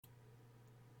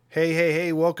Hey, hey,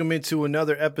 hey, welcome into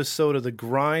another episode of The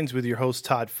Grinds with your host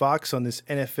Todd Fox on this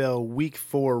NFL Week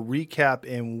 4 recap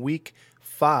and Week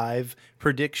 5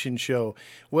 prediction show.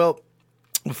 Well,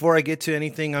 before I get to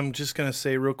anything, I'm just going to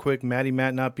say real quick, Matty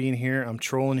Matt not being here, I'm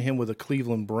trolling him with a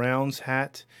Cleveland Browns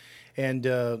hat and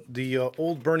the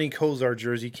old Bernie Kosar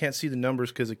jersey. You can't see the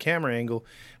numbers because of camera angle,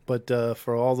 but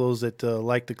for all those that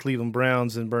like the Cleveland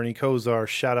Browns and Bernie Kosar,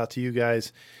 shout out to you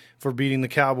guys for beating the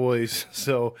Cowboys.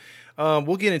 So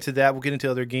we'll get into that. We'll get into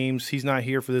other games. He's not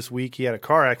here for this week. He had a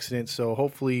car accident, so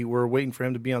hopefully we're waiting for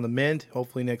him to be on the mend.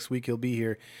 Hopefully next week he'll be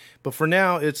here. But for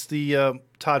now, it's the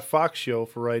Todd Fox show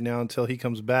for right now until he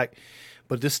comes back.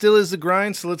 But this still is the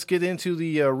grind, so let's get into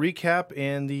the recap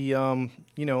and the,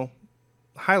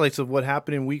 highlights of what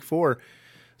happened in Week 4.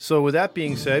 So with that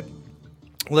being said,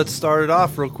 let's start it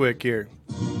off real quick here.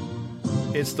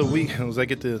 It's the week, as I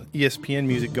get the ESPN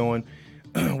music going.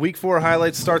 Week 4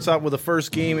 highlights starts out with the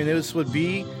first game, and this would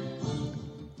be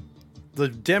the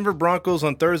Denver Broncos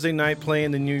on Thursday night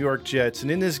playing the New York Jets.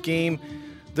 And in this game,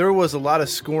 there was a lot of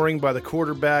scoring by the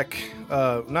quarterback,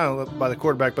 not by the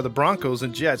quarterback, by the Broncos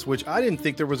and Jets, which I didn't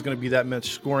think there was going to be that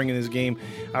much scoring in this game.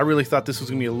 I really thought this was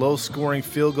going to be a low-scoring,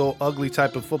 field goal, ugly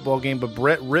type of football game. But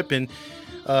Brett Rippon,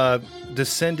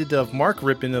 descended of Mark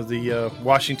Rippon of the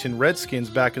Washington Redskins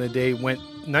back in the day, went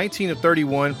 19 of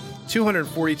 31,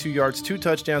 242 yards, 2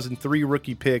 touchdowns, and 3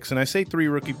 rookie picks. And I say 3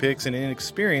 rookie picks, and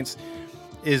inexperience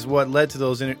is what led to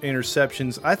those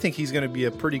interceptions. I think he's going to be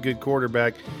a pretty good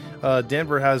quarterback.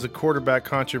 Denver has a quarterback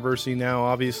controversy now,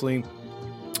 obviously.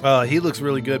 He looks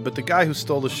really good, but the guy who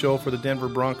stole the show for the Denver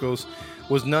Broncos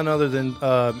was none other than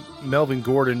Melvin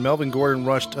Gordon. Melvin Gordon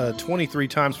rushed 23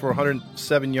 times for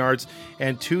 107 yards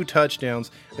and 2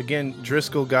 touchdowns. Again,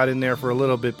 Driscoll got in there for a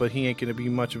little bit, but he ain't going to be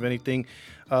much of anything.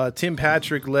 Tim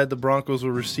Patrick led the Broncos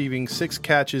with receiving 6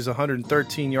 catches,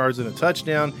 113 yards, and a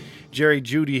touchdown. Jerry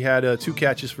Jeudy had 2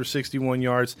 catches for 61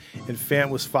 yards, and Fant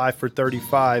was 5 for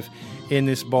 35 in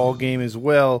this ball game as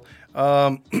well.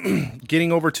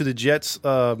 Getting over to the Jets,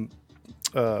 stats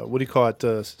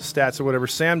or whatever.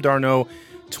 Sam Darnold,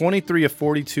 23 of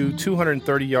 42,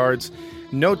 230 yards,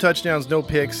 no touchdowns, no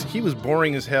picks. He was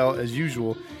boring as hell as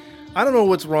usual. I don't know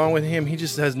what's wrong with him. He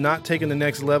just has not taken the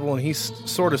next level, and he's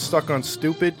sort of stuck on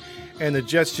stupid, and the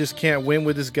Jets just can't win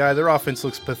with this guy. Their offense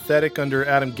looks pathetic under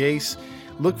Adam Gase.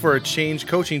 Look for a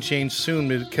coaching change soon,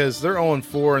 because they're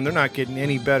 0-4, and they're not getting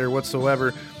any better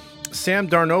whatsoever. Sam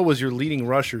Darnold was your leading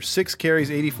rusher, 6 carries,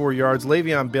 84 yards.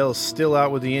 Le'Veon Bell is still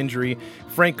out with the injury.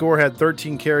 Frank Gore had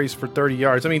 13 carries for 30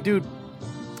 yards. I mean, dude,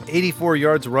 84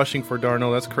 yards rushing for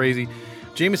Darnold. That's crazy.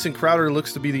 Jamison Crowder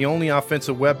looks to be the only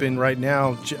offensive weapon right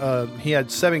now. He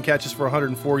had 7 catches for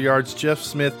 104 yards. Jeff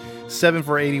Smith, 7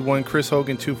 for 81. Chris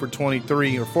Hogan, 2 for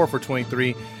 23, or 4 for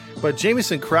 23. But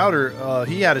Jamison Crowder,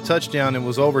 he had a touchdown and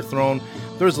was overthrown.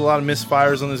 There was a lot of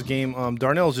misfires on this game.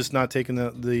 Darnold's just not taking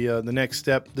the next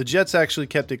step. The Jets actually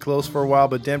kept it close for a while,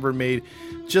 but Denver made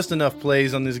just enough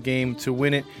plays on this game to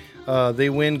win it. They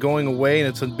win going away, and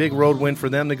it's a big road win for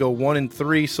them. They go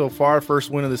 1-3 so far,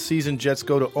 first win of the season. Jets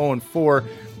go to 0-4.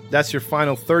 That's your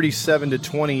final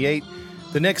 37-28.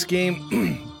 The next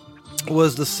game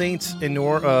was the Saints in New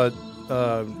Orleans.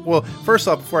 Well, first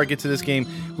off, before I get to this game,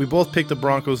 we both picked the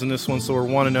Broncos in this one, so we're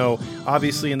 1-0.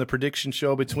 Obviously, in the prediction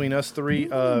show between us three,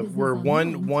 we're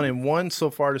 1-1 so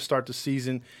far to start the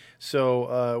season.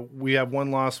 So we have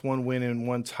 1 loss, 1 win, and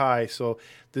 1 tie. So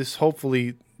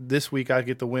hopefully this week I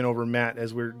get the win over Matt,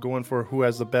 as we're going for who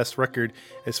has the best record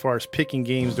as far as picking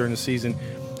games during the season.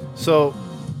 So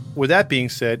with that being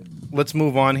said, let's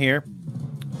move on here.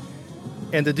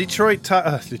 And the Detroit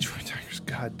Tigers,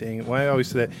 god dang it, why I always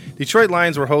say that. Detroit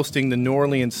Lions were hosting the New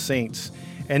Orleans Saints.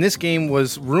 And this game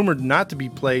was rumored not to be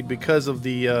played because of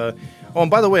the oh,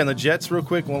 and by the way, on the Jets, real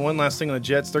quick, one last thing on the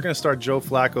Jets, they're going to start Joe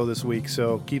Flacco this week,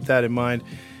 so keep that in mind.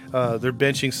 They're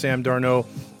benching Sam Darnold.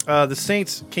 The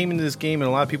Saints came into this game, and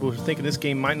a lot of people were thinking this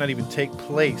game might not even take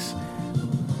place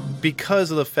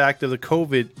because of the fact of the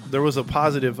COVID. There was a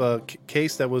positive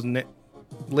case that was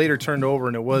later turned over,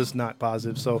 and it was not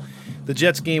positive. So the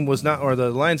Jets game was not, or the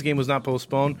Lions game was not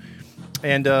postponed.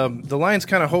 And the Lions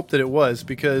kind of hoped that it was,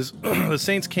 because the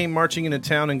Saints came marching into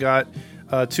town and got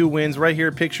 2 wins. Right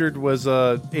here pictured was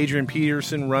Adrian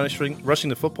Peterson rushing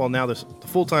the football, now the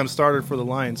full-time starter for the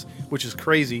Lions, which is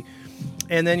crazy.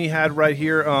 And then you had right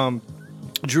here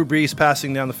Drew Brees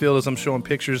passing down the field, as I'm showing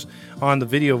pictures on the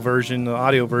video version. The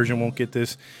audio version won't get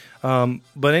this.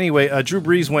 But anyway, Drew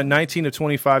Brees went 19 of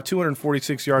 25,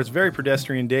 246 yards, very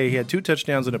pedestrian day. He had 2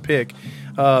 touchdowns and a pick.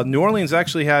 New Orleans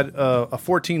actually had a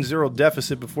 14-0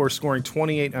 deficit before scoring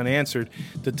 28 unanswered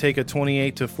to take a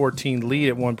 28-14 lead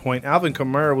at one point. Alvin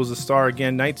Kamara was the star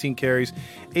again, 19 carries,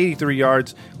 83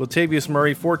 yards. Latavius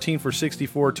Murray, 14 for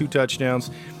 64, 2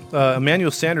 touchdowns.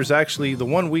 Emmanuel Sanders, actually, the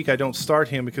 1 week I don't start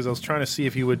him because I was trying to see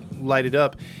if he would light it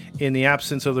up in the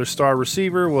absence of their star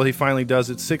receiver. Well, he finally does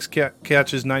it. 6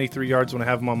 catches, 93 yards when I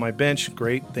have him on my bench.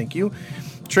 Great, thank you.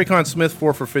 Tre'Quan Smith,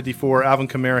 4 for 54. Alvin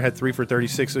Kamara had 3 for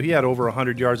 36, so he had over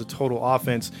 100 yards of total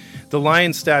offense. The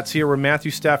Lions stats here were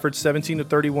Matthew Stafford, 17 to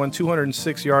 31,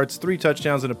 206 yards, 3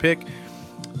 touchdowns and a pick.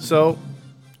 So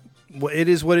it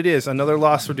is what it is. Another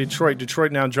loss for Detroit.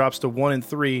 Detroit now drops to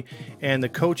 1-3, and the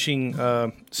coaching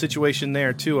situation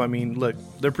there too. I mean, look,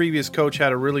 their previous coach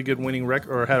had a really good winning record,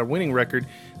 or had a winning record.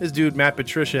 This dude Matt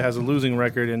Patricia has a losing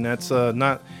record, and that's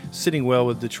not sitting well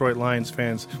with Detroit Lions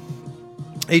fans.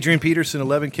 Adrian Peterson,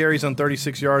 11 carries on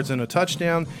 36 yards and a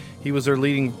touchdown. He was their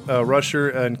leading rusher,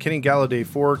 and Kenny Galladay,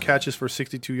 4 catches for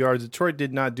 62 yards. Detroit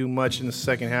did not do much in the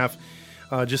second half,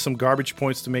 just some garbage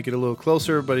points to make it a little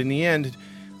closer, but in the end,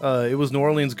 it was New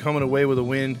Orleans coming away with a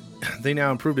win. They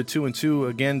now improved to 2-2.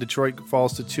 Again, Detroit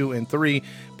falls to 2-3.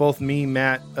 Both me,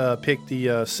 Matt, picked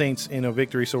the Saints in a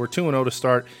victory, so we're 2-0 to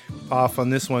start off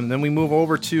on this one. Then we move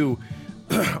over to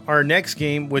our next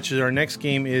game, which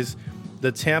is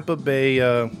the Tampa Bay.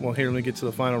 Well, here, let me get to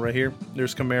the final right here.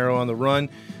 There's Camaro on the run.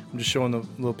 I'm just showing the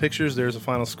little pictures. There's a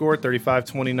final score,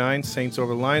 35-29, Saints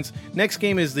over the Lions. Next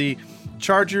game is the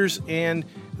Chargers and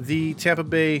the Tampa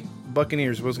Bay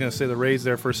Buccaneers. I was going to say the Rays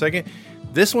there for a second.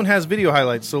 This one has video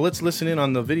highlights, so let's listen in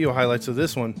on the video highlights of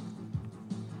this one.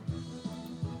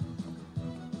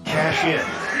 Cash in.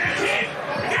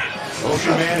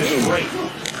 Motion man is great.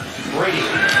 Brady.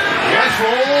 Left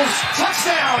rolls.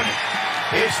 Touchdown.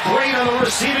 It's great on the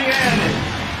receiving end.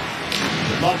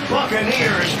 The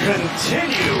Buccaneers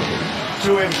continue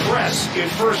to impress in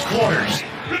first quarters.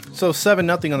 So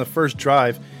 7-0 on the first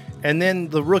drive. And then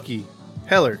the rookie,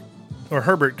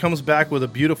 Herbert, comes back with a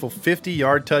beautiful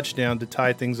 50-yard touchdown to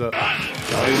tie things up.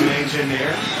 He remains in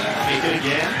there. Take it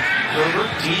again.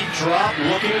 Herbert, deep drop,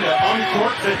 looking to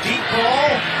uncork the deep ball.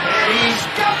 And he's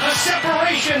got the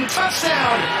separation.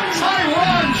 Touchdown.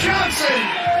 Tyron Johnson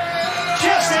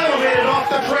just elevated off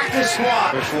the practice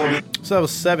squad. So that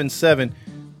was 7-7,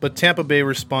 but Tampa Bay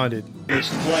responded. It's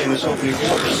the play in this opening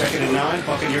quarter. 2nd and 9.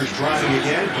 Buccaneers driving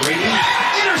again. Brady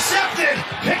intercepted.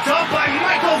 Picked up by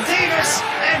Michael Davis.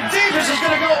 And Davis is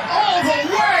going to go all the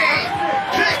way.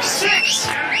 Pick 6.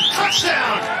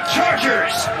 Touchdown.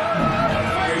 Chargers.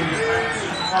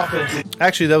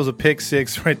 Actually, that was a pick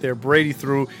 6 right there. Brady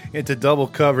threw into double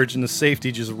coverage, and the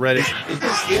safety just read it.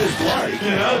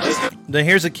 Then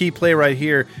here's a key play right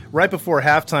here. Right before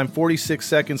halftime, 46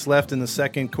 seconds left in the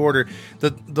second quarter.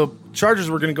 The Chargers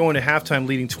were going to go into halftime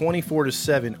leading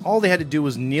 24-7. All they had to do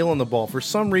was kneel on the ball. For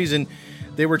some reason,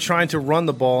 they were trying to run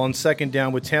the ball on second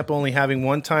down with Tampa only having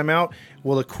 1 timeout.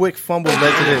 Well, a quick fumble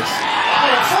led to this.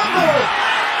 Fumble!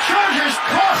 Chargers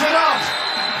cough it up!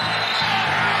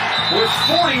 With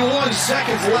 41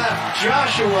 seconds left,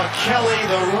 Joshua Kelly,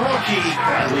 the rookie.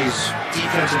 Bradley's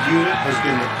defensive unit has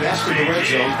been the best in the red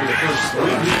zone for the first 3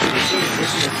 weeks of the season.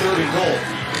 This is a 3rd and goal.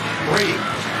 Brady.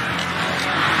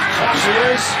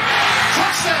 Tosses.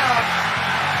 Touchdown!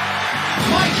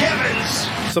 Mike Evans.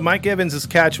 So Mike Evans'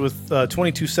 catch with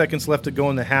 22 seconds left to go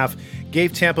in the half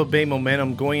gave Tampa Bay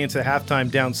momentum going into halftime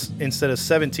down. Instead of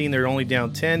 17, they're only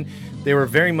down 10. They were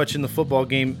very much in the football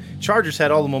game. Chargers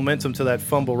had all the momentum to that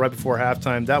fumble right before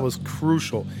halftime. That was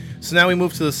crucial. So now we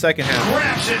move to the second half.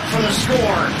 Grabs it for the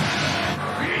score.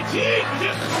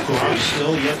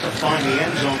 Still yet to find the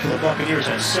end zone for the Buccaneers.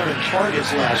 Had 7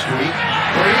 targets last week.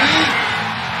 Brady.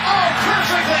 Oh,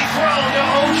 perfectly thrown to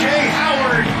O.J.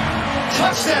 Howard.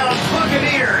 Touchdown,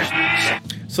 Buccaneers.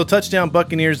 So touchdown,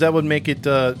 Buccaneers. That would make it,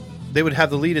 they would have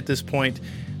the lead at this point.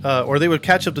 Or they would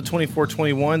catch up to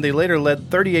 24-21. They later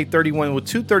led 38-31 with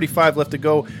 2:35 left to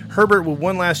go. Herbert with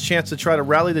one last chance to try to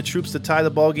rally the troops to tie the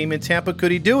ball game in Tampa.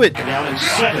 Could he do it? Down in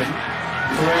 7 for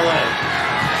LA.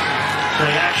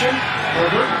 Play action.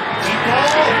 Herbert. Deep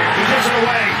ball. He gives it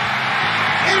away.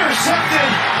 Intercepted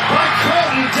by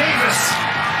Carlton Davis.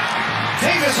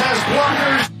 Davis has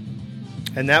blockers.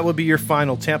 And that would be your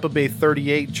final. Tampa Bay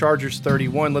 38, Chargers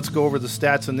 31. Let's go over the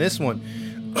stats on this one.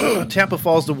 Tampa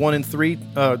falls to 1-3.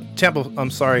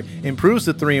 Improves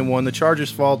to 3-1. The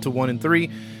Chargers fall to 1-3.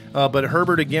 But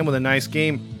Herbert again with a nice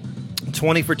game,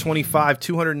 20 for 25,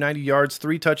 290 yards,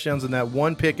 3 touchdowns, and that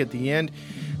 1 pick at the end.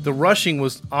 The rushing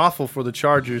was awful for the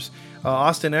Chargers.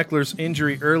 Austin Eckler's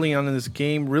injury early on in this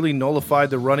game really nullified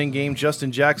the running game.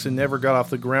 Justin Jackson never got off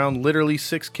the ground. Literally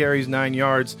 6 carries, 9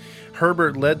 yards.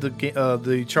 Herbert led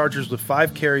the Chargers with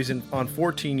 5 carries on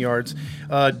 14 yards.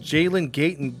 Jalen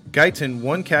Guyton,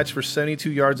 1 catch for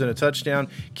 72 yards and a touchdown.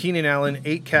 Keenan Allen,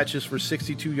 8 catches for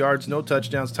 62 yards, no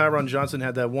touchdowns. Tyron Johnson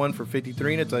had that 1 for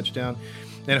 53 and a touchdown.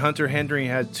 And Hunter Henry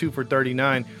had 2 for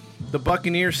 39. The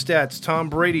Buccaneers stats, Tom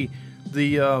Brady,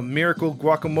 the miracle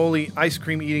guacamole ice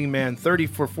cream eating man, 30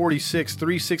 for 46,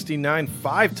 369,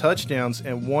 5 touchdowns,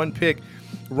 and 1 pick.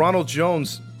 Ronald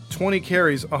Jones, 20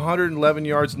 carries, 111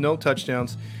 yards, no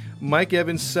touchdowns. Mike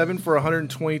Evans, 7 for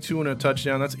 122 and a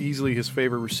touchdown. That's easily his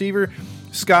favorite receiver.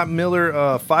 Scott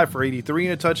Miller, 5 for 83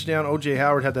 and a touchdown. O.J.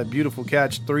 Howard had that beautiful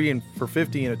catch, 3 for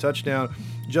 50 and a touchdown.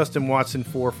 Justin Watson,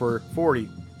 4 for 40.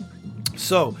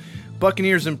 So,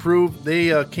 Buccaneers improved.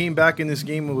 They came back in this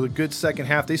game with a good second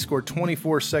half. They scored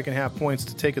 24 second half points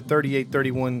to take a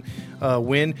 38-31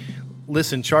 win.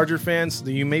 Listen, Charger fans,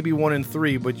 you may be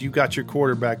 1-3, but you got your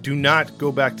quarterback. Do not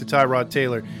go back to Tyrod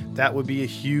Taylor. That would be a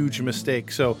huge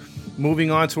mistake. So,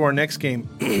 moving on to our next game.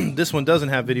 This one doesn't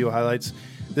have video highlights.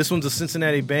 This one's the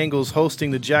Cincinnati Bengals hosting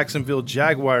the Jacksonville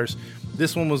Jaguars.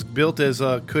 This one was built as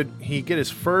could he get his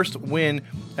first win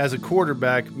as a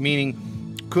quarterback, meaning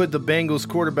could the Bengals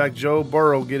quarterback Joe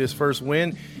Burrow get his first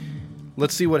win?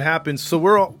 Let's see what happens. So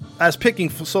we're picking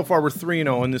so far, we're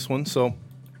 3-0 in this one. So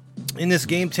in this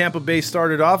game, Tampa Bay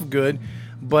started off good,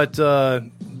 but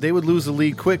they would lose the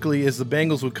lead quickly as the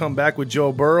Bengals would come back with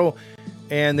Joe Burrow,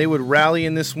 and they would rally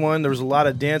in this one. There was a lot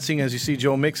of dancing, as you see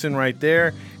Joe Mixon right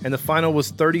there, and the final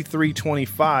was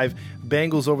 33-25,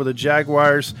 Bengals over the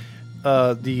Jaguars.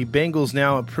 The Bengals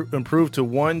now improved to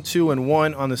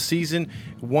 1-2-1 on the season.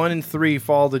 1-3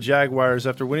 fall the Jaguars.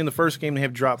 After winning the first game, they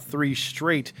have dropped 3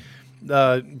 straight.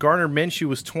 Gardner Minshew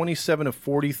was 27 of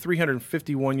 40,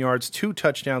 351 yards, 2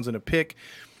 touchdowns and a pick.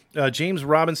 James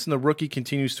Robinson, the rookie,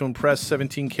 continues to impress.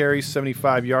 17 carries,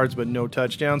 75 yards, but no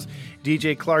touchdowns.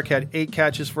 DJ Clark had 8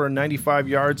 catches for 95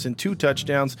 yards and 2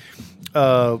 touchdowns.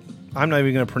 I'm not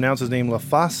even going to pronounce his name.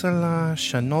 Lafasala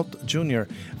Chanot Jr.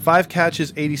 5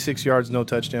 catches, 86 yards, no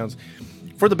touchdowns.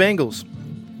 For the Bengals,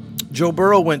 Joe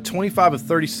Burrow went 25 of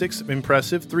 36,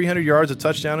 impressive, 300 yards, a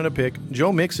touchdown, and a pick.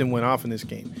 Joe Mixon went off in this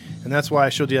game, and that's why I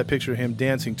showed you that picture of him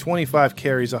dancing. 25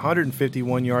 carries,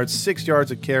 151 yards, 6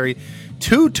 yards a carry,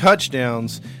 2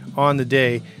 touchdowns on the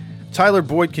day. Tyler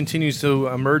Boyd continues to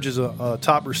emerge as a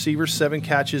top receiver, 7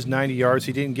 catches, 90 yards.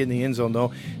 He didn't get in the end zone,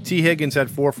 though. T. Higgins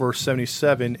had 4 for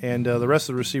 77, and the rest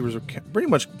of the receivers are pretty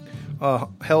much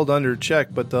held under check.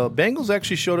 But the Bengals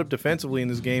actually showed up defensively in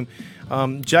this game.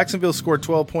 Jacksonville scored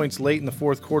 12 points late in the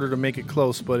fourth quarter to make it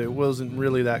close, but it wasn't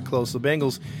really that close. The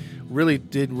Bengals really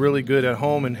did really good at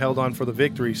home and held on for the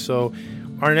victory. So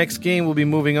our next game will be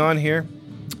moving on here,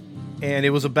 and it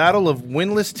was a battle of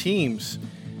winless teams.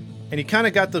 And you kind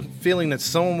of got the feeling that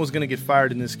someone was going to get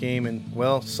fired in this game, and,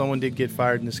 well, someone did get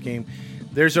fired in this game.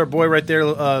 There's our boy right there,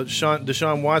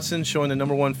 Deshaun Watson, showing the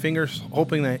number 1 finger,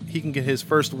 hoping that he can get his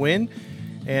first win.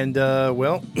 And,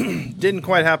 well, didn't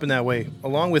quite happen that way.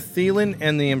 Along with Thielen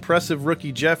and the impressive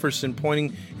rookie Jefferson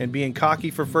pointing and being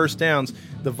cocky for first downs,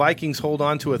 the Vikings hold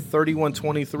on to a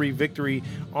 31-23 victory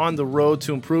on the road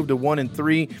to improve to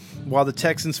 1-3, while the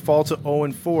Texans fall to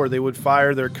 0-4. They would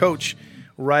fire their coach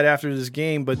right after this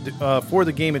game, but for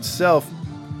the game itself,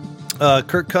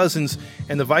 Kirk Cousins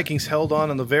and the Vikings held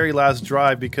on the very last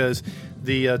drive because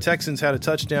the Texans had a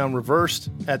touchdown reversed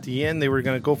at the end. They were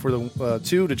going to go for the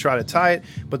 2 to try to tie it,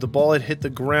 but the ball had hit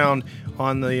the ground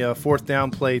on the 4th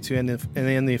down play to end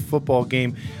the football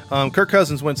game. Kirk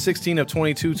Cousins went 16 of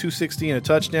 22, 260 and a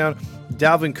touchdown.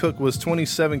 Dalvin Cook was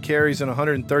 27 carries and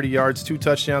 130 yards, 2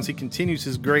 touchdowns. He continues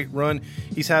his great run.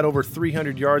 He's had over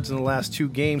 300 yards in the last 2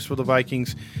 games for the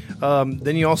Vikings.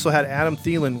 Then you also had Adam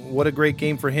Thielen. What a great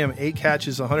game for him. 8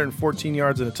 catches, 114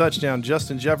 yards and a touchdown.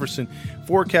 Justin Jefferson,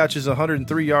 4 catches,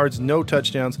 103 yards, no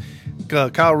touchdowns.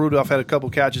 Kyle Rudolph had a couple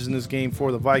catches in this game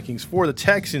for the Vikings. For the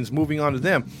Texans, moving on to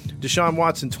them, Deshaun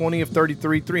Watson, 20 of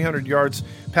 33, 300 yards,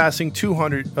 passing 2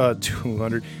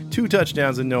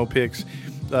 touchdowns and no picks.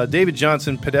 David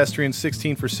Johnson, pedestrian,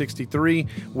 16 for 63.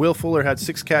 Will Fuller had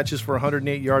 6 catches for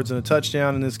 108 yards and a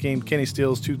touchdown in this game. Kenny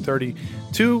Stills,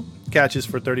 232 catches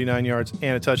for 39 yards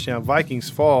and a touchdown.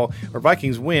 Vikings win, go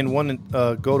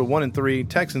to 1-3.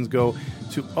 Texans go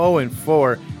to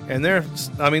 0-4.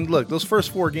 And look, those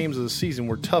first 4 games of the season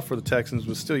were tough for the Texans,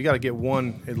 but still, you got to get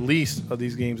one at least of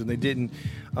these games, and they didn't.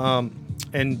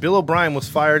 And Bill O'Brien was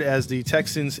fired as the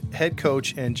Texans head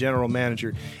coach and general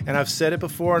manager. And I've said it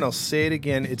before and I'll say it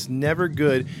again. It's never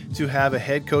good to have a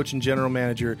head coach and general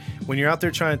manager. When you're out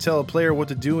there trying to tell a player what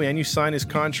to do and you sign his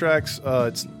contracts,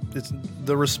 it's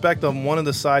the respect on one of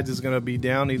the sides is going to be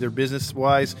down, either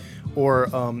business-wise or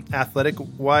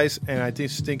athletic-wise. And I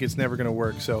just think it's never going to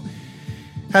work. So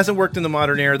hasn't worked in the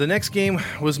modern era. The next game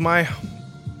was my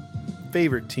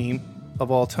favorite team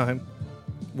of all time.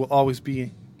 Will always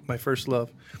be my first love.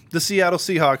 The Seattle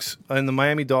Seahawks and the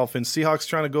Miami Dolphins. Seahawks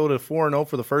trying to go to 4-0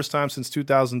 for the first time since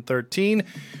 2013.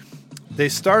 They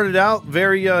started out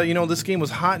very, this game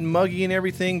was hot and muggy and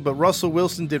everything, but Russell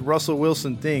Wilson did Russell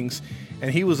Wilson things,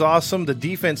 and he was awesome. The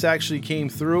defense actually came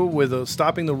through with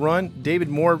stopping the run. David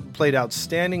Moore played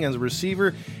outstanding as a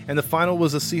receiver, and the final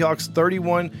was the Seahawks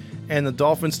 31 and the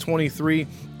Dolphins 23.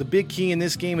 The big key in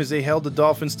this game is they held the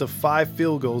Dolphins to 5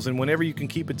 field goals, and whenever you can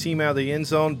keep a team out of the end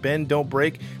zone, bend, don't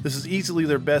break, this is easily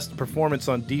their best performance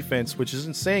on defense, which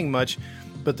isn't saying much,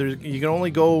 but you can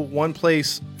only go one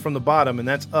place from the bottom, and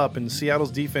that's up, and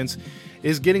Seattle's defense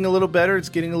is getting a little better. It's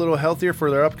getting a little healthier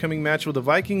for their upcoming match with the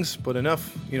Vikings, but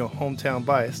enough, hometown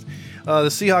biased. The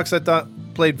Seahawks, I thought,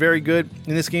 played very good.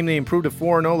 In this game, they improved to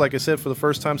 4-0, like I said, for the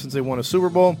first time since they won a Super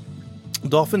Bowl.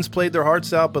 Dolphins played their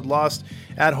hearts out but lost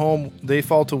at home. They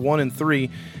fall to 1-3.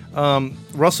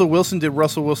 Russell Wilson did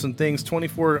Russell Wilson things.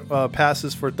 24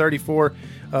 passes for 24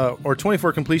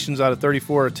 completions out of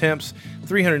 34 attempts.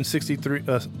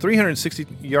 360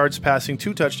 yards passing,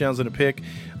 2 touchdowns and a pick.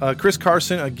 Chris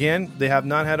Carson, again, they have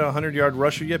not had a 100-yard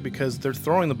rusher yet because they're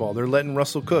throwing the ball. They're letting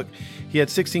Russell cook. He had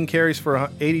 16 carries for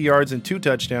 80 yards and 2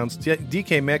 touchdowns.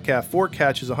 DK Metcalf, 4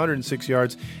 catches, 106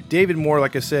 yards. David Moore,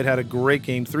 like I said, had a great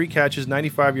game. 3 catches,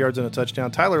 95 yards and a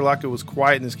touchdown. Tyler Lockett was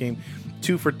quiet in this game.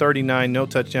 2 for 39, no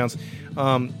touchdowns. He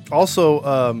had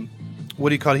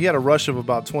a rush of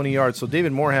about 20 yards. So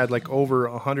David Moore had like over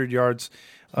 100 yards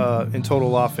in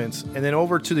total offense. And then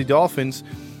over to the Dolphins.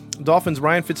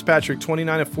 Ryan Fitzpatrick,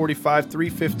 29 of 45,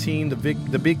 315.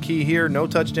 The big key here, no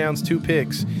touchdowns, 2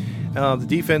 picks. The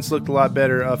defense looked a lot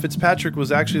better. Fitzpatrick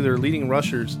was actually their leading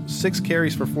rushers, 6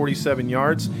 carries for 47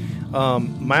 yards.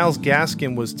 Myles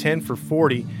Gaskin was 10 for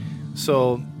 40.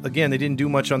 So, again, they didn't do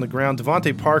much on the ground.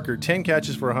 Devontae Parker, 10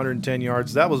 catches for 110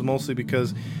 yards. That was mostly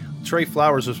because Trey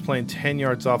Flowers was playing 10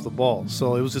 yards off the ball.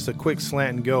 So it was just a quick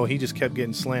slant and go. He just kept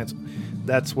getting slants.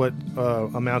 That's what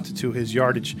amounted to his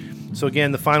yardage. So,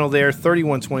 again, the final there,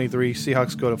 31-23.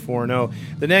 Seahawks go to 4-0.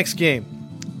 The next game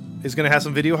is going to have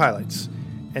some video highlights.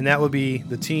 And that would be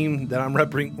the team that I'm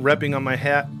repping on my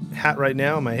hat right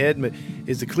now, on my head,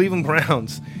 is the Cleveland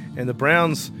Browns. And the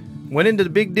Browns went into the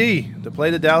Big D to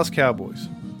play the Dallas Cowboys.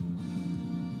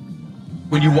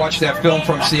 When you watch that film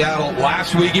from Seattle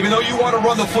last week, even though you want to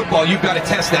run the football, you've got to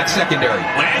test that secondary.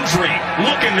 Landry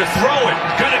looking to throw it.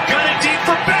 Gonna gun it deep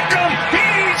for Beckham.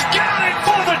 He's got it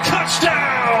for the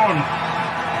touchdown.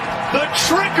 The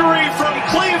trickery from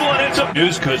Cleveland. It's a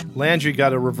news because Landry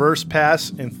got a reverse pass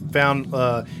and found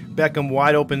Beckham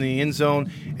wide open in the end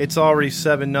zone. It's already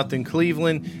 7-0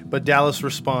 Cleveland, but Dallas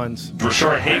responds.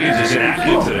 Rashard Higgins is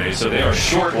inactive today, so they are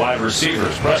short wide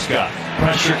receivers. Prescott,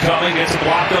 pressure coming, gets a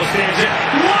block, though, stands in.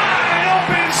 wide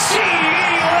open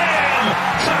CeeDee Lamb.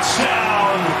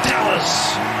 Touchdown,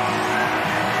 Dallas.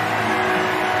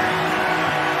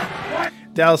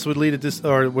 Dallas would lead it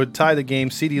would tie the game.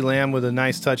 CeeDee Lamb with a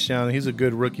nice touchdown. He's a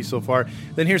good rookie so far.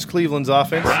 Then here's Cleveland's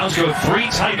offense. Browns go 3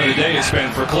 tight of the day it's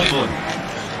been for Cleveland.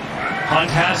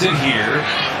 Hunt has it here.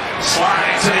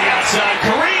 Slides to the outside.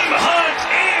 Kareem Hunt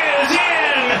is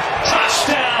in.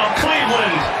 Touchdown,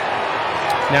 Cleveland.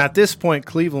 Now at this point,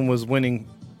 Cleveland was winning,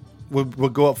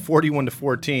 would go up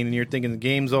 41-14, and you're thinking the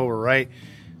game's over, right?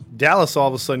 Dallas all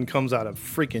of a sudden comes out of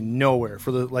freaking nowhere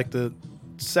for the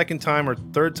second time or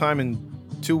third time in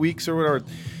 2 weeks or whatever.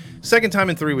 Second time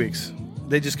in 3 weeks.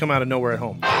 They just come out of nowhere at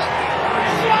home.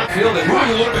 Field is moving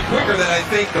a little bit quicker than I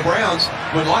think the Browns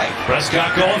would like.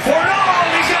 Prescott going for it.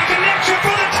 Oh, he's got connection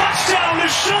for the touchdown to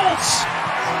Schultz.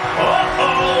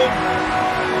 Uh-oh.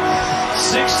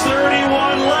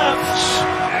 6:31 left.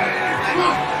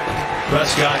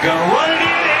 Prescott going to run it in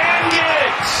and get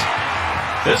it.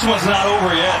 This one's not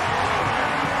over yet.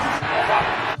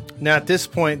 Now at this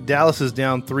point, Dallas is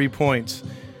down 3 points.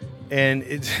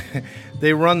 And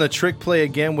they run the trick play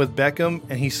again with Beckham,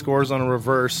 and he scores on a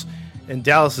reverse. And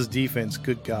Dallas's defense,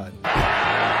 good God.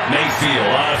 Mayfield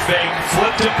on a fake,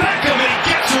 flip to Beckham, and he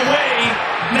gets away.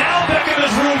 Now Beckham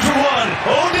has room to run.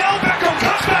 Odell Beckham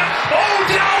comes back.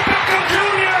 Odell Beckham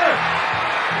Jr.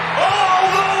 all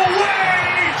the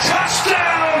way.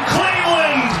 Touchdown,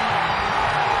 Cleveland.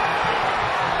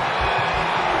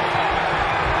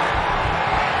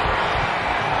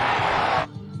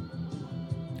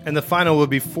 And the final would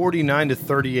be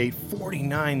 49-38,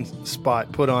 49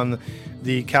 spot put on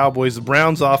the Cowboys. The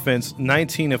Browns offense,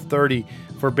 19 of 30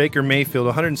 for Baker Mayfield,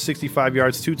 165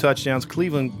 yards, 2 touchdowns.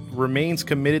 Cleveland remains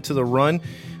committed to the run.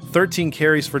 13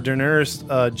 carries for Dearness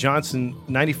Johnson,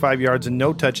 95 yards and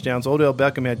no touchdowns. Odell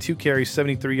Beckham had 2 carries,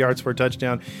 73 yards for a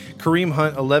touchdown. Kareem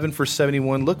Hunt, 11 for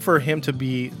 71. Look for him to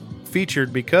be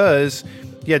featured because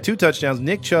he had 2 touchdowns.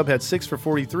 Nick Chubb had 6 for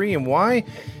 43. And why?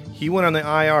 He went on the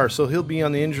IR, so he'll be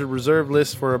on the injured reserve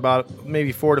list for about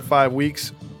maybe 4 to 5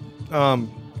 weeks.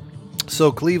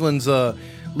 So Cleveland's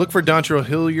look for Dontrell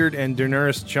Hilliard and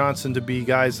Dearness Johnson to be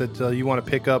guys that you want to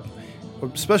pick up,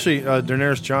 especially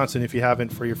Dearness Johnson if you haven't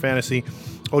for your fantasy.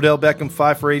 Odell Beckham,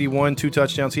 5 for 81, 2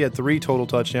 touchdowns. He had 3 total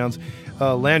touchdowns.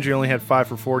 Landry only had 5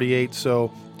 for 48,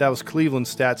 so that was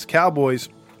Cleveland's stats. Cowboys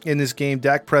in this game,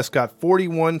 Dak Prescott,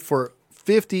 41 for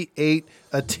 58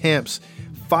 attempts.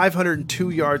 502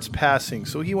 yards passing.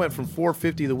 So he went from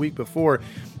 450 the week before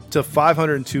to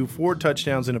 502, 4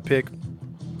 touchdowns and a pick.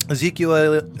 Ezekiel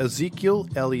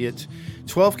Elliott,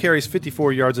 12 carries,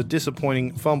 54 yards, a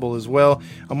disappointing fumble as well.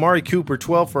 Amari Cooper,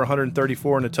 12 for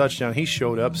 134 and a touchdown. He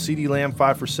showed up. CeeDee Lamb,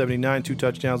 5 for 79, 2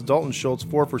 touchdowns. Dalton Schultz,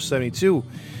 4 for 72.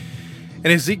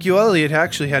 And Ezekiel Elliott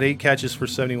actually had 8 catches for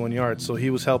 71 yards, so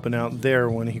he was helping out there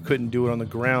when he couldn't do it on the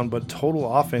ground. But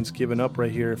total offense given up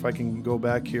right here. If I can go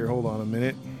back here, hold on a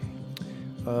minute.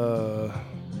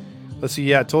 Let's see,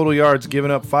 yeah, total yards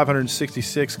given up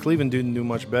 566. Cleveland didn't do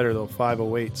much better, though,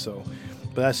 508. So,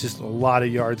 but that's just a lot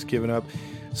of yards given up.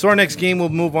 So our next game we'll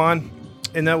move on,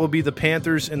 and that will be the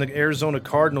Panthers and the Arizona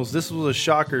Cardinals. This was a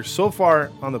shocker so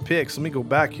far on the picks. Let me go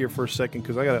back here for a second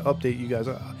because I got to update you guys.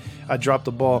 I dropped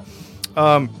the ball.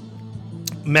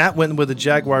 Matt went with the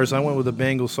Jaguars. I went with the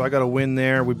Bengals, so I got a win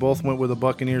there. We both went with the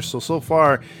Buccaneers. So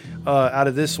far out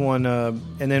of this one,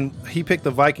 and then he picked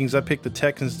the Vikings. I picked the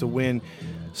Texans to win.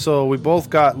 So we both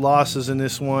got losses in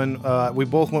this one. We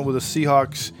both went with the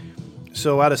Seahawks.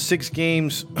 So out of 6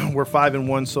 games, we're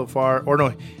 5-1 so far. Or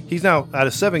no, he's now out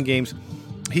of 7 games.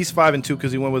 He's 5-2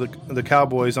 because he went with the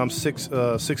Cowboys. I'm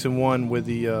 6-1 with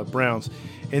the Browns.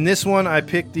 In this one, I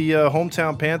picked the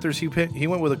hometown Panthers. He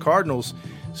went with the Cardinals,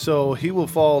 so he will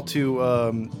fall to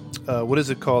what is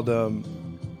it called?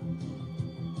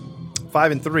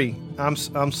 5-3. I'm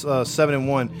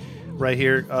 7-1 right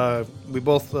here. We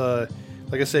both,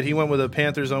 like I said, he went with the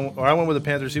Panthers, or I went with the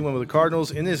Panthers. He went with the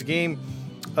Cardinals. In this game,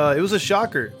 it was a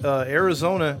shocker.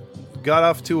 Arizona got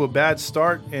off to a bad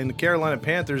start, and the Carolina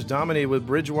Panthers dominated with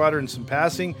Bridgewater and some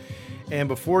passing. And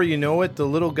before you know it, the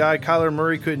little guy, Kyler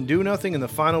Murray, couldn't do nothing, and the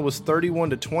final was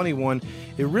 31-21.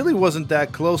 It really wasn't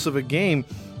that close of a game.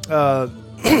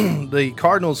 The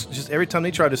Cardinals, just every time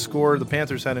they tried to score, the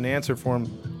Panthers had an answer for them.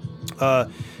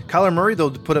 Kyler Murray, though,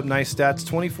 put up nice stats,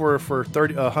 24 for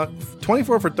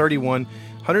 31,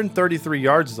 133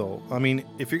 yards, though. I mean,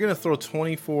 if you're going to throw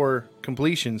 24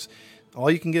 completions, all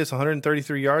you can get is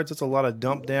 133 yards. That's a lot of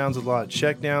dump downs, a lot of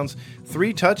check downs.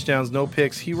 3 touchdowns, no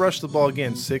picks. He rushed the ball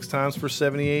again 6 times for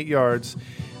 78 yards.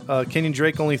 Kenyon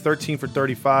Drake only 13 for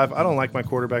 35. I don't like my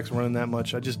quarterbacks running that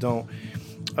much. I just don't.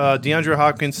 DeAndre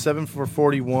Hopkins, 7 for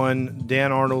 41.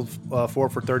 Dan Arnold, 4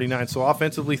 for 39. So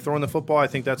offensively throwing the football, I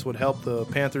think that's what helped the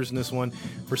Panthers in this one.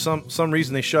 For some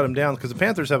reason, they shut him down because the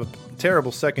Panthers have a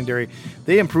terrible secondary.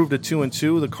 They improved to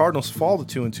 2-2. The Cardinals fall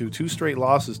to 2-2. 2 straight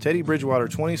losses. Teddy Bridgewater,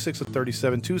 26 of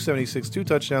 37, 276, 2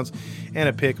 touchdowns, and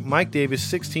a pick. Mike Davis,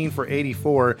 16 for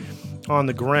 84 on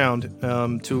the ground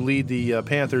to lead the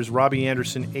Panthers. Robbie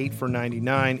Anderson, 8 for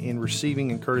 99 in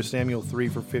receiving, and Curtis Samuel, 3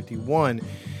 for 51.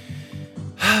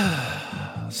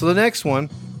 So the next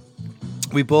one,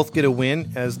 we both get a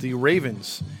win as the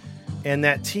Ravens. And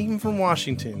that team from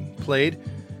Washington played.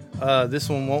 This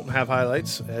one won't have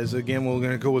highlights, as again, we're going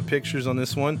to go with pictures on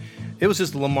this one. It was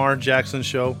just the Lamar Jackson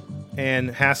show, and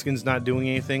Haskins not doing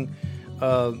anything.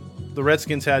 The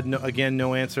Redskins had,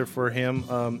 no answer for him.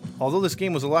 Although this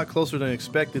game was a lot closer than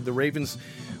expected, the Ravens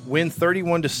win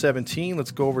 31-17. Let's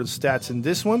go over the stats in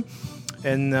this one.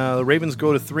 And the Ravens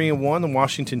go to 3-1. The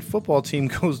Washington football team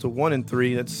goes to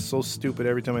 1-3. That's so stupid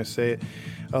every time I say it.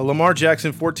 Lamar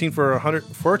Jackson, 14 for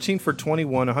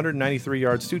 21, 193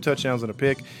 yards, 2 touchdowns and a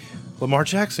pick. Lamar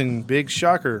Jackson, big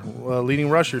shocker, leading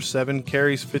rusher, 7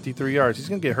 carries, 53 yards. He's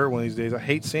going to get hurt one of these days. I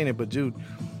hate saying it, but dude,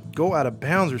 go out of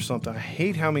bounds or something. I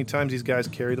hate how many times these guys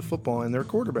carry the football and they're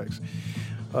quarterbacks.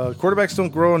 Quarterbacks don't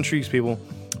grow on trees, people.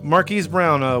 Marquise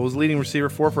Brown was leading receiver,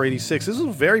 4 for 86. This was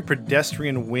a very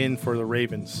pedestrian win for the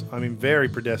Ravens. I mean, very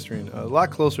pedestrian. A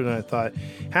lot closer than I thought.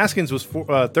 Haskins was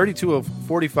 32 of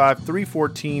 45,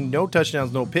 314, no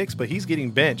touchdowns, no picks, but he's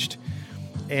getting benched.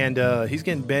 And he's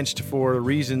getting benched for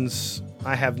reasons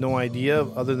I have no idea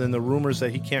other than the rumors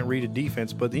that he can't read a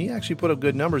defense, but he actually put up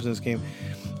good numbers in this game.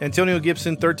 Antonio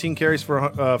Gibson, 13 carries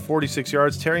for 46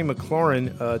 yards. Terry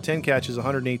McLaurin, 10 catches,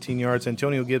 118 yards.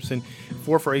 Antonio Gibson,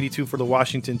 4 for 82 for the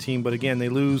Washington team. But again, they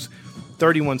lose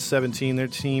 31-17. Their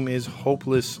team is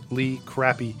hopelessly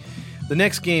crappy. The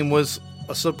next game was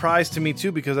a surprise to me,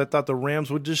 too, because I thought the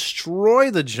Rams would destroy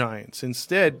the Giants.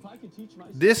 Instead,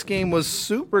 this game was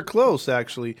super close,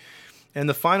 actually. And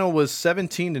the final was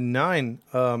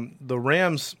 17-9. The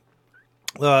Rams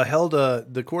held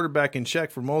the quarterback in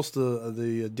check for most of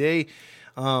the day.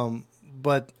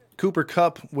 But Cooper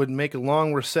Kupp would make a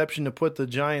long reception to put the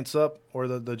Giants up, or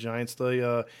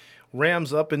the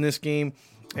Rams up in this game,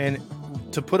 and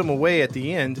to put them away at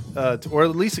the end, or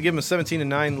at least to give them a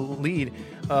 17-9 lead.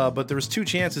 But there was 2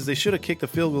 chances. They should have kicked the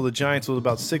field goal. The Giants with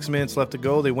about 6 minutes left to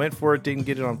go. They went for it, didn't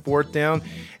get it on 4th down.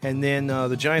 And then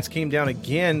the Giants came down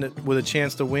again with a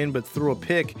chance to win, but threw a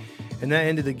pick. And that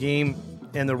ended the game.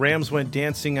 And the Rams went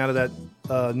dancing out of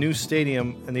that new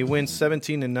stadium, and they win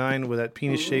 17-9 with that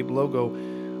penis-shaped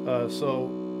logo.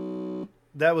 So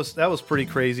that was pretty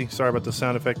crazy. Sorry about the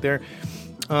sound effect there.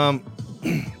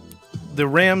 The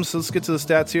Rams, let's get to the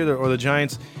stats here, or the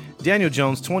Giants. Daniel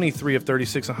Jones, 23 of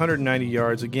 36, 190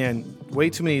 yards. Again, way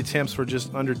too many attempts for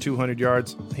just under 200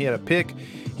 yards. He had a pick.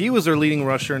 He was their leading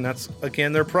rusher, and that's,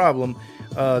 again, their problem.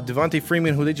 Devontae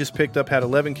Freeman, who they just picked up, had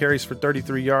 11 carries for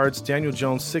 33 yards. Daniel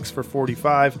Jones, 6 for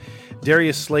 45.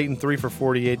 Darius Slayton, 3 for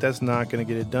 48. That's not going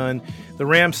to get it done. The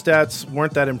Rams stats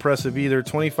weren't that impressive either.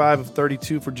 25 of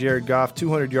 32 for Jared Goff,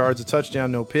 200 yards, a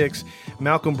touchdown, no picks.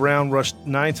 Malcolm Brown rushed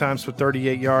 9 times for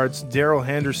 38 yards. Darrell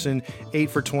Henderson, 8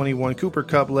 for 21. Cooper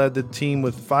Kupp led the team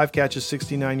with 5 catches,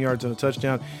 69 yards, and a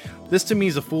touchdown. This, to me,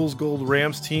 is a fool's gold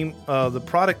Rams team. The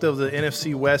product of the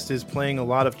NFC West is playing a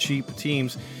lot of cheap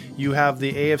teams. You have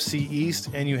the AFC East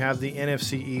and you have the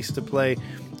NFC East to play.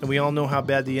 And we all know how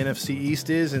bad the NFC East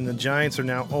is. And the Giants are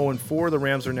now 0-4. The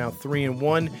Rams are now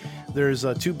 3-1. There's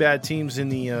 2 bad teams in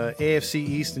the AFC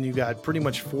East, and you got pretty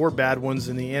much 4 bad ones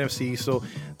in the NFC East. So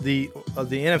the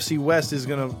NFC West is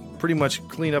going to pretty much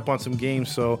clean up on some games.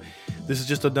 So this is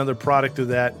just another product of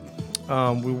that.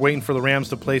 We're waiting for the Rams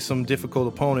to play some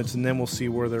difficult opponents, and then we'll see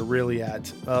where they're really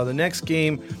at. The next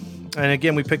game, and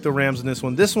again, we picked the Rams in this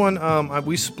one. This one,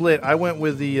 we split. I went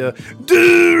with the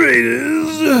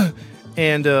Raiders,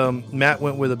 and Matt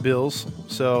went with the Bills.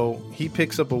 So he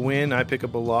picks up a win, I pick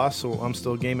up a loss, so I'm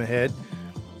still a game ahead.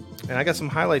 And I got some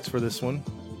highlights for this one.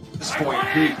 So a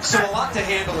lot to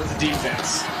handle as a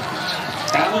defense.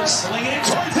 Allen slinging it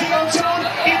towards the end zone.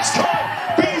 It's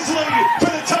caught. Beasley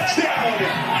for the touchdown.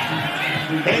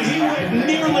 And he went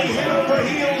nearly head over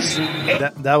heels.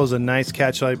 That was a nice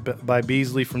catch by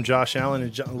Beasley from Josh Allen.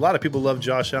 And a lot of people love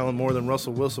Josh Allen more than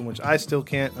Russell Wilson, which I still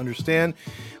can't understand.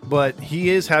 But he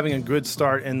is having a good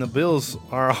start, and the Bills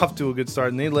are off to a good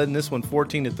start, and they led in this one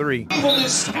 14-3.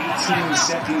 18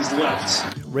 seconds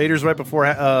left. Raiders right before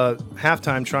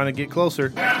halftime trying to get closer.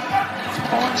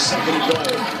 On second and goal.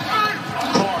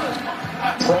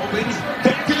 Carr probing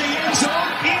back in the end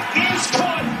zone. It is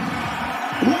caught.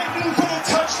 Waiting for the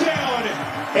touchdown.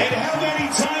 And how many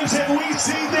times have we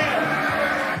seen that?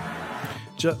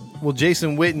 Well,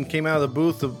 Jason Witten came out of the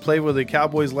booth to play with the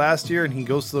Cowboys last year, and he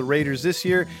goes to the Raiders this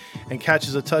year and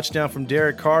catches a touchdown from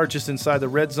Derek Carr just inside the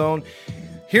red zone.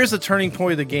 Here's the turning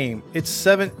point of the game. It's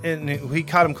 7, and he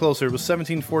caught him closer. It was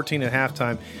 17-14 at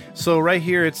halftime. So right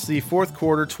here, it's the fourth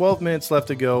quarter, 12 minutes left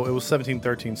to go. It was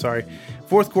 17-13, sorry.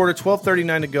 Fourth quarter,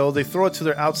 12:39 to go. They throw it to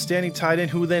their outstanding tight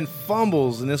end, who then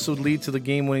fumbles, and this would lead to the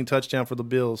game-winning touchdown for the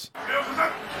Bills.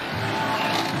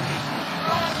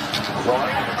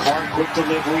 Carr, quick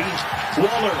delivery.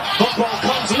 Waller, football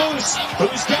comes loose.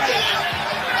 Who's got it?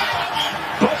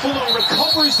 Buffalo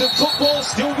recovers the football,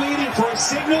 still waiting for a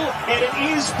signal, and it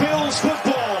is Bills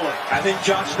football. I think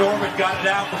Josh Norman got it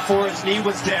out before his knee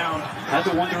was down. Had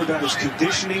to wonder about his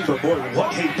conditioning, but boy,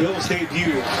 what a Bills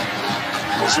debut.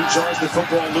 As he charges the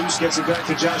football loose, gets it back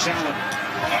to Josh Allen.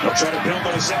 They'll try to build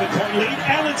on a 7-point lead.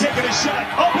 Allen taking a shot,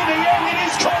 up in the air, it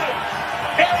is caught.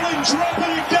 Allen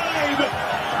dropping a dime,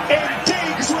 and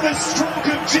Diggs with a stroke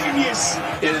of genius.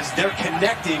 They're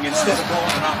connecting instead of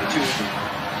going an opportunity.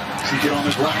 To get on the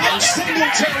ground,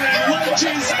 Singletary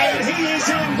lunges, and he is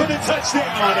in for the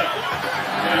touchdown.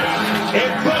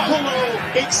 And Buffalo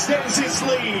extends its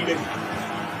lead.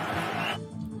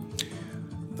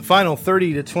 The final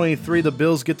 30-23, the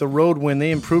Bills get the road win. They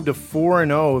improved to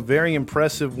 4-0, a very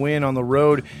impressive win on the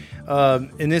road.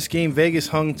 In this game, Vegas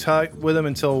hung tight with him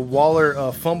until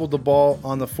Waller fumbled the ball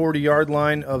on the 40-yard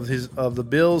line of the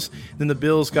Bills. Then the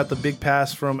Bills got the big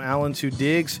pass from Allen to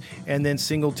Diggs, and then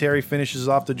Singletary finishes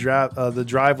off the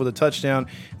drive with a touchdown.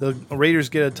 The Raiders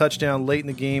get a touchdown late in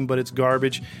the game, but it's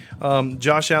garbage.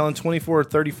 Josh Allen,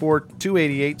 24-34,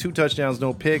 288, 2 touchdowns,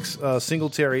 no picks.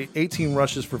 Singletary, 18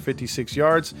 rushes for 56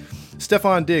 yards.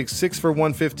 Stephon Diggs, 6 for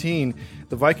 115.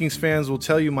 The Vikings fans will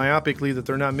tell you myopically that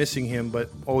they're not missing him, but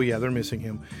oh yeah, they're missing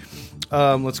him.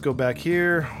 Let's go back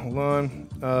here. Hold on.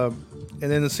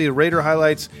 And then let's see the Raider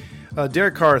highlights.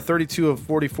 Derek Carr, 32 of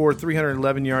 44,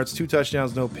 311 yards, 2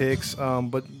 touchdowns, no picks.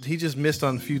 But he just missed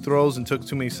on a few throws and took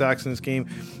too many sacks in this game.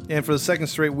 And for the second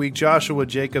straight week, Joshua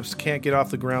Jacobs can't get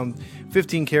off the ground.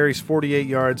 15 carries, 48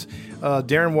 yards.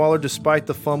 Darren Waller, despite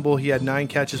the fumble, he had 9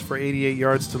 catches for 88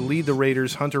 yards to lead the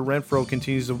Raiders. Hunter Renfrow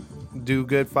continues to do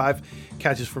good, 5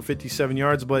 catches for 57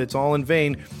 yards, but it's all in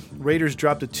vain. Raiders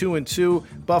dropped to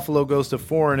 2-2. Buffalo goes to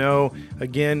 4-0.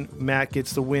 Again, Matt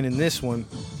gets the win in this one.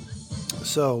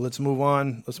 So let's move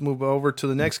on. Let's move over to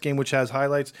the next game, which has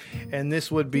highlights. And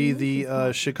this would be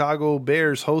the Chicago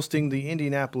Bears hosting the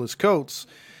Indianapolis Colts.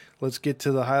 Let's get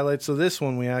to the highlights of this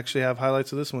one. We actually have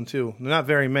highlights of this one, too. Not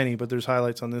very many, but there's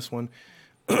highlights on this one.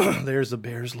 There's the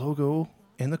Bears logo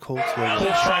and the Colts logo.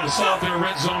 Colts trying to solve their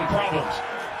red zone problems.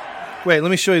 Wait,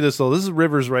 let me show you this, though. This is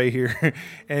Rivers right here.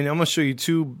 And I'm going to show you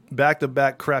 2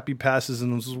 back-to-back crappy passes,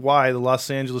 and this is why the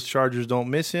Los Angeles Chargers don't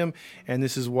miss him. And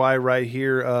this is why right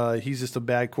here he's just a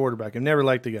bad quarterback. I've never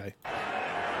liked the guy.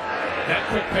 That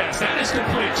quick pass, that is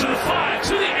complete to the 5,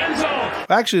 to the end zone.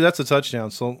 Actually, that's a touchdown,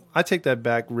 so I take that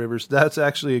back, Rivers. That's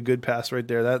actually a good pass right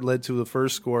there. That led to the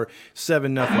first score,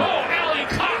 7-0. Mo Alley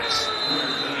Cox,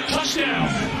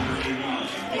 touchdown.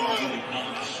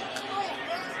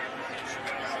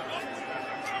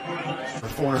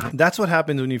 That's what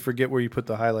happens when you forget where you put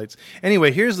the highlights.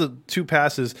 Anyway, here's the 2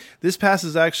 passes. This pass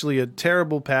is actually a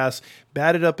terrible pass,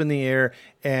 batted up in the air,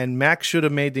 and Mac should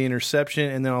have made the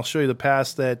interception. And then I'll show you the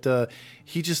pass that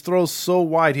he just throws so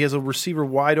wide. He has a receiver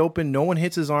wide open. No one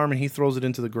hits his arm, and he throws it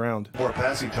into the ground. For a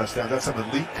passing touchdown, that's some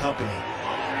elite company.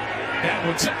 That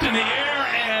one tipped in the air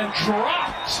and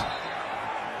dropped.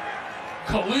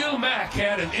 Khalil Mack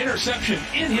had an interception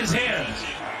in his hands.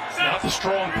 Not the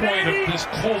strong point of this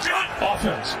Colts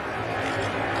offense.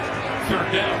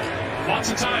 3rd down.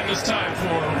 Lots of time this time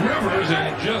for Rivers,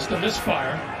 and just a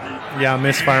misfire. Yeah,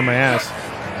 misfire my ass.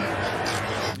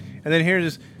 And then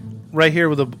here's right here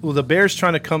with the Bears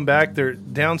trying to come back. They're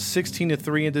down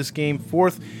 16-3 in this game.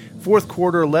 Fourth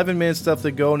quarter, 11 minutes left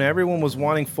to go, and everyone was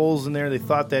wanting Foles in there. They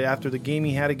thought that after the game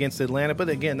he had against Atlanta, but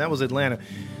again, that was Atlanta.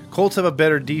 Colts have a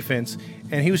better defense,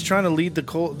 and he was trying to lead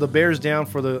the Bears down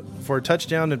for a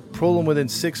touchdown and pull them within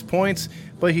 6 points,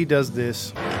 but he does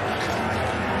this.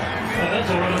 Foles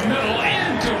over the middle,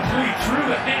 incomplete through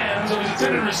the hands of his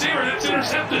intended receiver. That's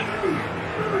intercepted.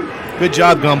 Good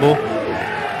job, Gumbel.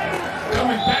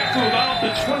 Coming back to about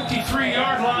the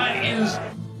 23-yard line is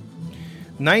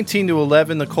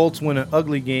 19-11. The Colts win an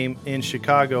ugly game in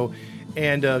Chicago.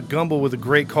 And Gumbel with a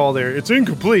great call there. It's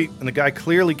incomplete. And the guy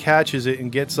clearly catches it and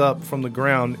gets up from the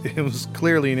ground. It was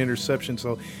clearly an interception.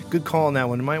 So good call on that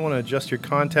one. You might want to adjust your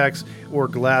contacts or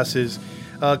glasses.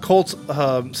 Colts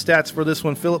stats for this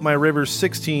one. Philip Rivers,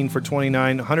 16 for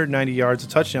 29, 190 yards, a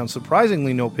touchdown.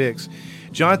 Surprisingly, no picks.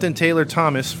 Jonathan Taylor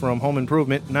Thomas from Home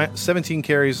Improvement, 17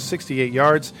 carries, 68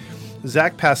 yards.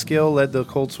 Zach Pascal led the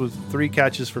Colts with 3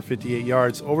 catches for 58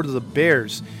 yards. Over to the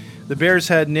Bears. The Bears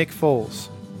had Nick Foles.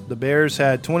 The Bears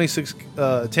had 26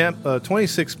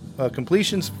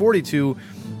 completions, 42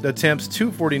 attempts,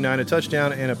 249, a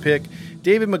touchdown, and a pick.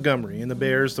 David Montgomery and the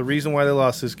Bears, the reason why they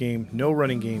lost this game, no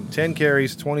running game. 10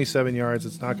 carries, 27 yards.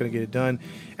 It's not going to get it done.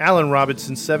 Allen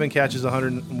Robinson, 7 catches,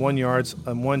 101 yards,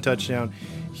 and 1 touchdown.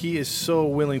 He is so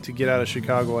willing to get out of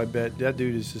Chicago, I bet. That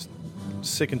dude is just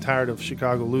sick and tired of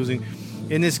Chicago losing.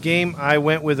 In this game, I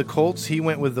went with the Colts. He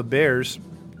went with the Bears.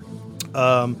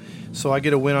 So I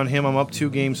get a win on him. I'm up 2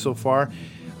 games so far.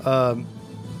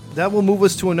 That will move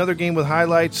us to another game with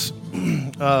highlights.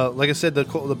 Like I said,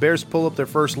 the Bears pull up their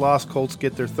first loss. Colts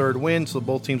get their 3rd win, so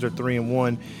both teams are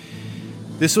 3-1.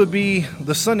 This would be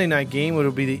the Sunday night game. It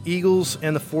would be the Eagles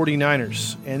and the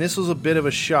 49ers. And this was a bit of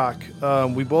a shock.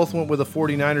 We both went with the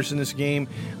 49ers in this game.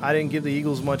 I didn't give the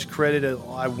Eagles much credit.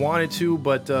 I wanted to,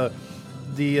 but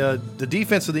the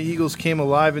defense of the Eagles came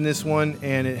alive in this one,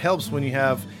 and it helps when you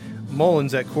have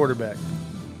Mullins at quarterback.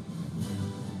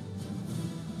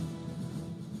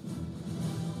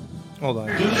 Hold on.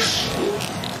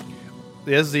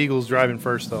 Yes, the Eagles driving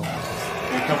first, though.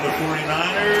 Here come the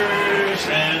 49ers.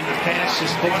 and the pass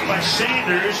is caught by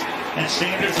Sanders. And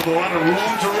Sanders with a lot of room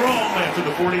to roam after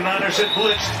the 49ers had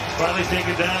blitzed. Finally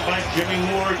taken down by Jimmy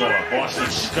Ward.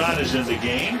 Boston Scott is in the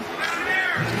game.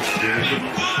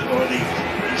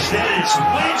 Instead, it's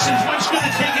Wentz, and Wentz going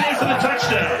to take it in for the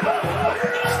touchdown.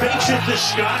 Fakes it to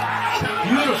Scott.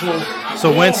 Beautiful.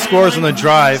 So Wentz scores on the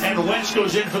drive. And Wentz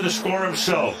goes in for the score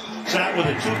himself. Sat with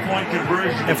a 2-point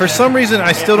conversion. And for some reason,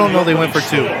 I still don't know they went for 2.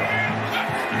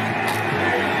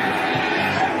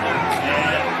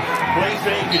 Play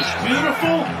fake is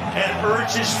beautiful, and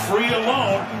Ertz is free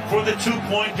alone for the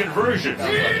 2-point conversion.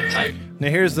 Now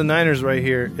here's the Niners right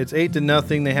here. It's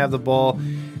 8-0. They have the ball.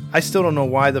 I still don't know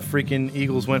why the freaking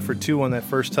Eagles went for 2 on that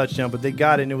first touchdown, but they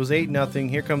got it, and it was 8-0.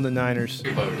 Here come the Niners.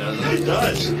 It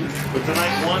does. But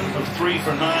tonight, 1 of 3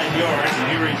 for 9 yards,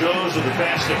 and here he goes with the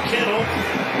pass to Kittle.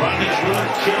 Rodney's good.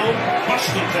 Kittle,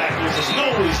 busting tackles as he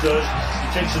always does.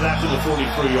 He takes it after the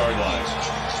 43-yard line.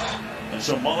 And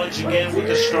so Mullins again with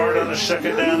the start on a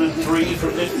 2nd down and 3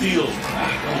 from midfield.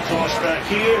 The toss back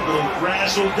here, the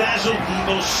razzle-dazzle.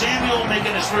 Deebo Samuel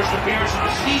making his first appearance of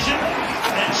the season.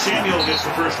 And Samuel gets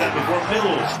the first down before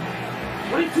Mills.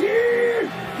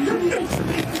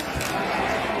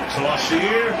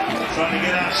 Saucier trying to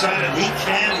get outside, and he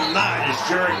cannot. It's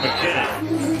Jerick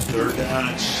McKinnon. 3rd down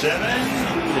and 7.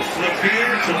 The flip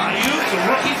here to Ayuk, the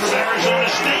rookie from Arizona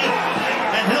State.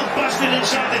 And he'll bust it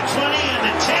inside the 20 and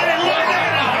the 10. And look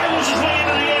at it! Hurdles his way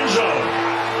into the end zone.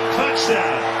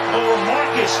 Touchdown over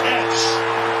Marcus Epps.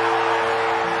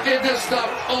 Did this stuff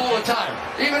all the time,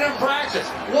 even in practice.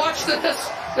 Watch this.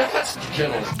 That's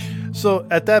Kittle. So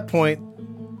at that point,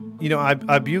 you know,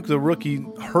 Ayuk, the rookie,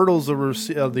 hurdles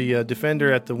the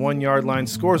defender at the 1-yard line,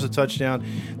 scores a touchdown.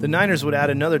 The Niners would add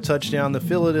another touchdown. The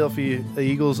Philadelphia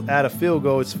Eagles add a field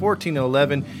goal. It's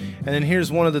 14-11. And then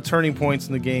here's one of the turning points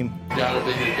in the game. Got to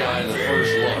be the guy in the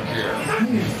first look here.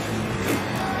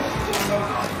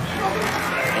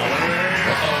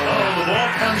 The ball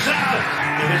comes out.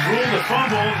 If it's ruled a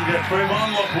fumble, you got Trayvon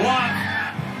LeBlanc.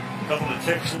 Couple of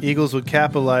Texans. Eagles would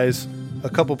capitalize a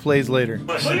couple plays later.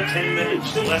 Less than 10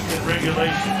 minutes left in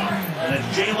regulation. And it's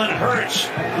Jalen Hurts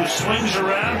who swings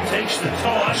around, takes the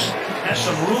toss, has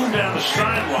some room down the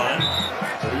sideline.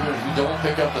 So even if you don't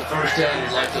pick up the first down,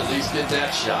 you'd like to at least get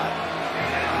that shot.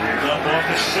 Up off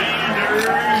to Sanders,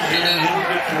 and he'll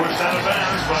get forced out of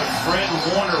bounds by Fred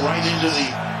Warner right into the...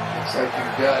 Looks like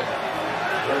you've got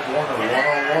Fred Warner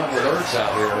one-on-one with Ertz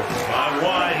out here. By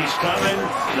wide, he's coming.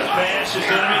 The pass is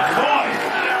going to be caught.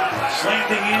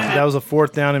 Slanting in. That was a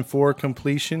 4th down and 4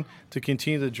 completion to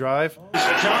continue the drive.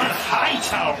 John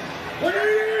Hightower.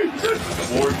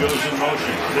 Ward goes in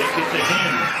motion. They get to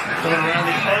him. Coming around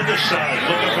the other side,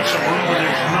 looking for some room where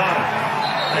there's none.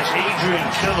 That's Adrian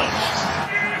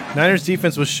Tillins. Niners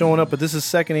defense was showing up, but this is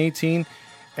 2nd 18,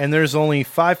 and there's only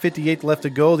 5:58 left to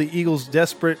go. The Eagles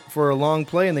desperate for a long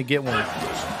play, and they get one.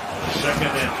 2nd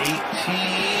and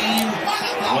 18.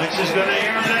 Wentz is going to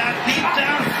air that deep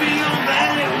downfield,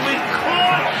 and it will be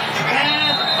caught.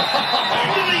 And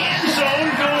into the end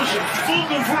zone goes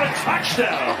Fulgham for a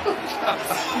touchdown.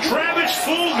 Travis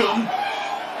Fulgham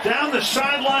down the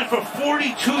sideline for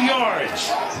 42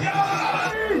 yards.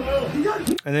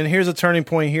 And then here's a turning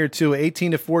point here too.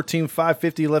 18-14,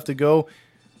 5:50 left to go.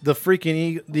 The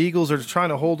Eagles are trying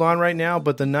to hold on right now,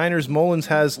 but the Niners, Mullins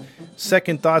has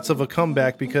second thoughts of a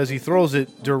comeback because he throws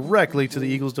it directly to the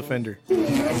Eagles defender. From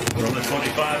the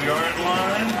 25-yard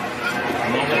line,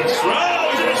 Mullins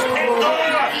throws, and it's picked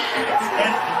off,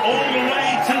 and all the way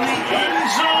to the end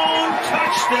zone.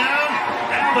 Touchdown,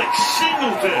 Alex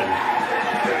Singleton.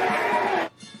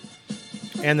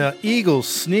 And the Eagles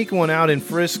sneak one out in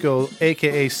Frisco,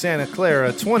 a.k.a. Santa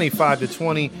Clara,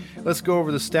 25-20. Let's go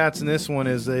over the stats in this one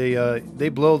as they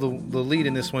blow the lead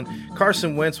in this one.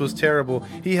 Carson Wentz was terrible.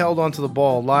 He held onto the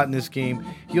ball a lot in this game.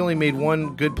 He only made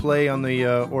one good play on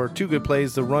the or 2 good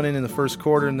plays, the run in the first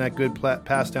quarter and that good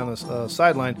pass down the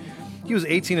sideline. He was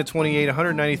 18-28,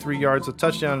 193 yards, a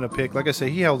touchdown and a pick. Like I said,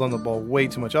 he held on the ball way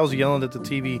too much. I was yelling at the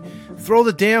TV, throw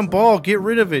the damn ball, get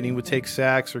rid of it. And he would take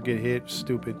sacks or get hit.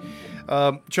 Stupid.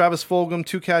 Travis Fulgham,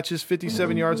 2 catches,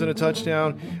 57 yards and a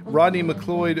touchdown. Rodney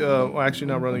McLeod, actually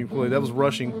not Rodney McLeod, that was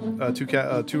rushing.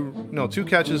 2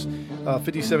 catches,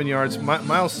 57 yards.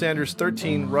 Miles Sanders,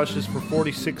 13 rushes for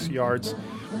 46 yards,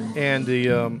 and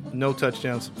the no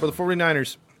touchdowns for the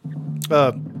 49ers.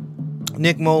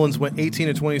 Nick Mullins went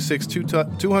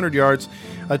 18-26, 200 yards,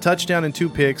 a touchdown and 2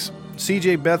 picks.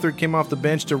 C.J. Beathard came off the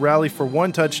bench to rally for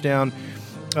 1 touchdown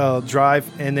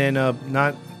drive, and then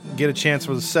not get a chance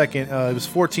for the second. It was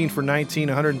 14 for 19,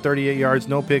 138 yards,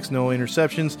 no picks, no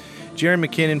interceptions. Jerick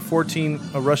McKinnon, 14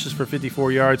 rushes for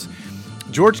 54 yards.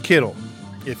 George Kittle.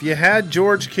 If you had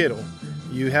George Kittle,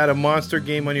 You had a monster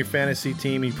game on your fantasy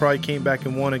team. You probably came back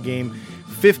and won a game.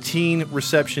 15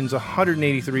 receptions,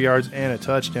 183 yards, and a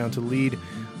touchdown to lead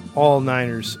all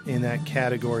Niners in that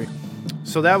category.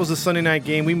 So that was the Sunday night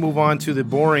game. We move on to the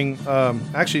boring.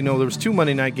 Actually, no, there was 2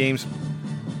 Monday night games.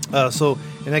 So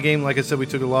in that game, like I said, we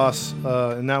took a loss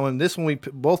in that one. This one, we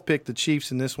both picked the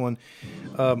Chiefs in this one.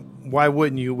 Why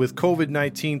wouldn't you? With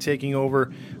COVID-19 taking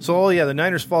over. So, the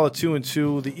Niners fall at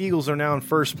 2-2. The Eagles are now in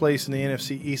first place in the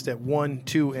NFC East at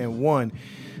 1-2-1.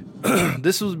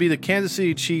 This would be the Kansas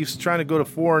City Chiefs trying to go to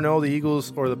 4-0. The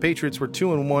Eagles or the Patriots were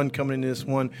 2-1 coming into this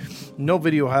one. No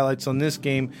video highlights on this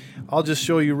game. I'll just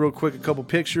show you real quick a couple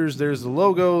pictures. There's the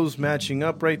logos matching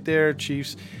up right there,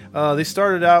 Chiefs. They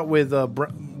started out with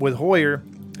Hoyer,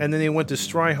 and then they went to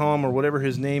Stryholm or whatever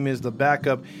his name is, the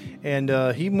backup, and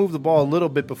he moved the ball a little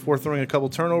bit before throwing a couple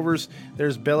turnovers.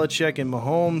 There's Belichick and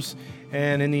Mahomes.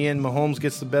 And in the end, Mahomes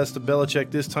gets the best of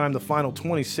Belichick this time, the final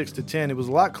 26-10. It was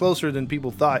a lot closer than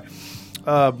people thought.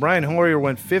 Brian Hoyer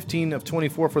went 15 of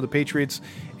 24 for the Patriots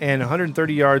and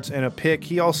 130 yards and a pick.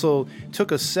 He also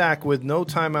took a sack with no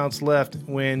timeouts left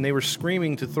when they were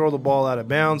screaming to throw the ball out of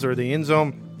bounds or the end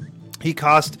zone. He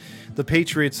cost the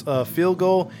Patriots a field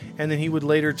goal, and then he would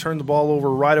later turn the ball over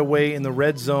right away in the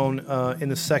red zone in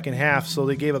the second half. So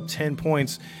they gave up 10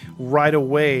 points right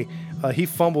away. He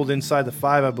fumbled inside the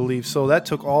 5, I believe. So that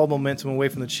took all momentum away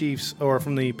from the Chiefs or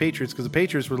from the Patriots because the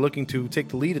Patriots were looking to take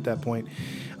the lead at that point.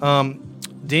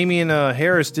 Damian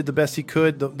Harris did the best he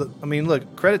could.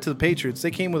 Look, credit to the Patriots.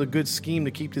 They came with a good scheme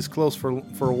to keep this close for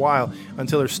a while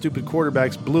until their stupid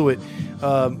quarterbacks blew it.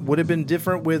 Would have been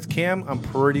different with Cam. I'm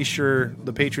pretty sure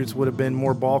the Patriots would have been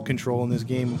more ball control in this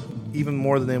game, even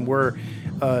more than they were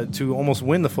to almost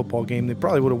win the football game. They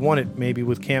probably would have won it maybe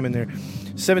with Cam in there.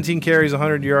 17 carries,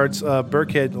 100 yards.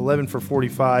 Burkhead, 11 for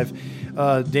 45.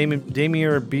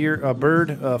 Damier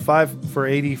Byrd, 5 for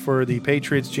 80 for the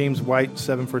Patriots. James White,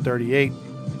 7 for 38.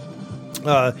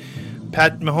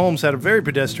 Pat Mahomes had a very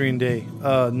pedestrian day.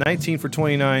 19 for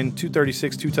 29,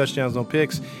 236, 2 touchdowns, no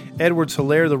picks.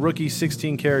 Edwards-Helaire, the rookie,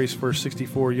 16 carries for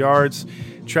 64 yards.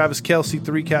 Travis Kelce,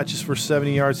 3 catches for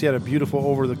 70 yards. He had a beautiful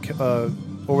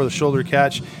over-the-shoulder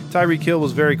catch. Tyreek Hill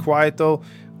was very quiet, though.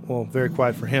 Well, very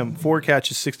quiet for him. 4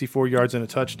 catches, 64 yards, and a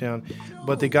touchdown.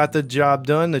 But they got the job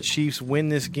done. The Chiefs win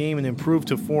this game and improve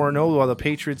to 4-0, while the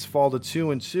Patriots fall to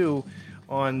 2-2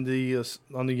 on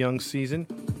the young season.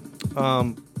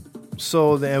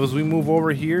 So as we move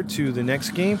over here to the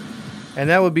next game, and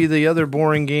that would be the other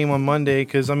boring game on Monday,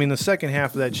 because the second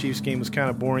half of that Chiefs game was kind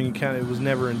of boring. It was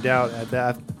never in doubt at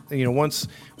that. Once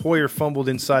Hoyer fumbled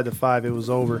inside the 5, it was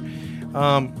over.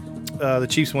 The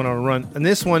Chiefs went on a run. In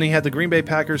this one, he had the Green Bay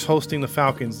Packers hosting the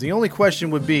Falcons. The only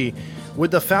question would be, would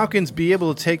the Falcons be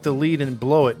able to take the lead and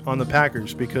blow it on the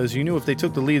Packers? Because you knew if they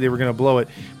took the lead, they were going to blow it.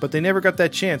 But they never got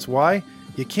that chance. Why?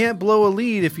 You can't blow a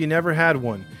lead if you never had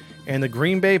one. And the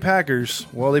Green Bay Packers,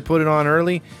 well, they put it on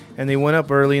early, and they went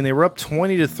up early, and they were up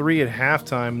 20-3 at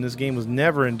halftime, and this game was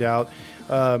never in doubt.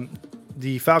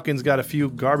 The Falcons got a few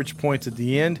garbage points at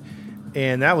the end,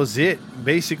 and that was it.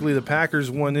 Basically, the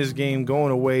Packers won this game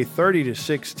going away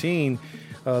 30-16.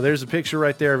 There's a picture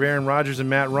right there of Aaron Rodgers and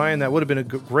Matt Ryan. That would have been a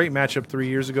great matchup 3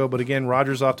 years ago, but again,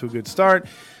 Rodgers off to a good start.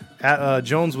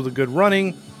 Jones with a good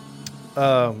running.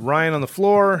 Ryan on the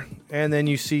floor, and then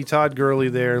you see Todd Gurley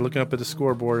there looking up at the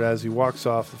scoreboard as he walks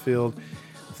off the field.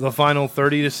 The final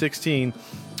 30-16.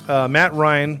 Matt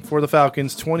Ryan for the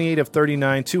Falcons, 28 of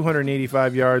 39,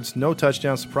 285 yards, no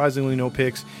touchdowns, surprisingly no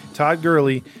picks. Todd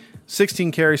Gurley,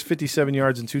 16 carries, 57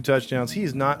 yards, and 2 touchdowns.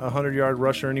 He's not a 100-yard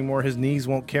rusher anymore. His knees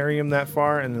won't carry him that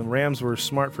far, and the Rams were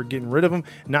smart for getting rid of him,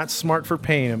 not smart for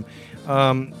paying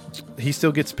him. He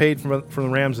still gets paid from the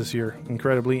Rams this year,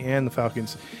 incredibly, and the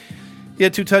Falcons. He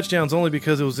had 2 touchdowns only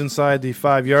because it was inside the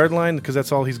 5-yard line, because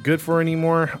that's all he's good for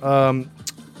anymore.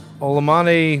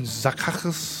 Olamide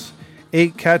Zaccheaus,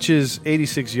 8 catches,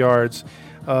 86 yards.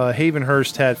 Haven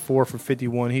Hurst had 4 for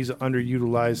 51. He's an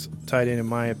underutilized tight end, in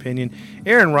my opinion.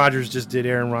 Aaron Rodgers just did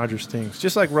Aaron Rodgers things,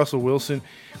 just like Russell Wilson.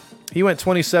 He went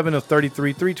 27 of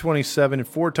 33, 327, and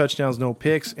 4 touchdowns, no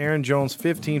picks. Aaron Jones,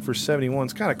 15 for 71.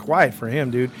 It's kind of quiet for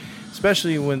him, dude,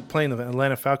 especially when playing the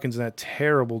Atlanta Falcons in that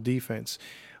terrible defense.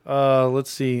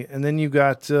 Let's see. And then you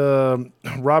got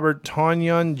Robert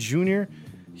Tonyan Jr.,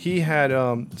 He had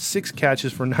 6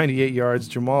 catches for 98 yards.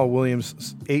 Jamal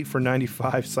Williams, 8 for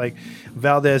 95. It's like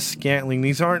Valdez Scantling.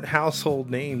 These aren't household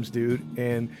names, dude.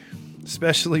 And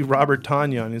especially Robert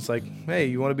Tonyan. It's like, hey,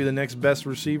 you want to be the next best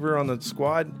receiver on the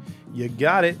squad? You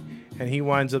got it. And he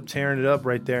winds up tearing it up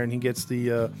right there, and he gets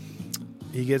the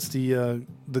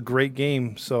great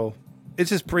game. So it's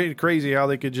just pretty crazy how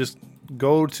they could just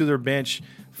go to their bench,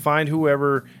 find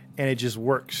whoever, and it just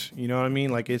works. You know what I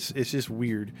mean? Like it's just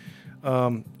weird.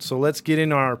 So let's get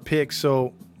in our picks.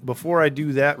 So before I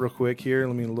do that real quick here,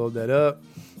 let me load that up.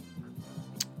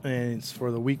 And it's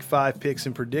for the week 5 picks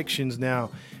and predictions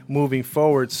now moving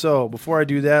forward. So before I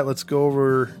do that, let's go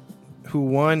over who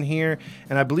won here.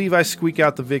 And I believe I squeak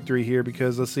out the victory here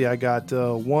because let's see, I got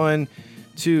 1,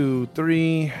 2,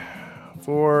 3,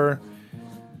 4,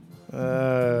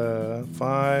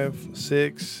 5,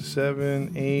 6,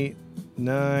 7, 8,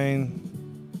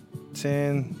 9,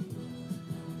 10,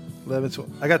 11,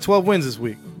 12. I got 12 wins this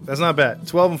week. That's not bad.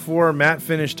 12-4. Matt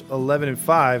finished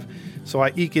 11-5. So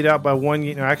I eke it out by 1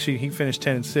 game. No, actually, he finished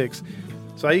 10-6.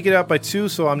 So I eke it out by 2.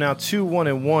 So I'm now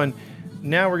 2-1-1.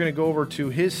 Now we're going to go over to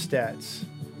his stats.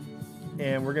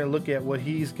 And we're going to look at what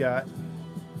he's got.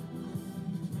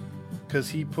 Because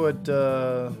he put...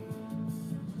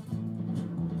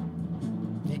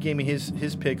 he gave me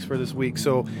his picks for this week.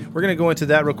 So we're going to go into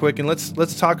that real quick. And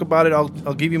let's talk about it. I'll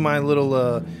give you my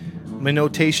little... my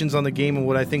notations on the game and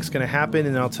what I think is going to happen,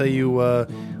 and I'll tell you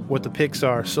what the picks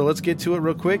are. So let's get to it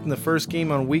real quick. In the first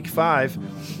game on week 5,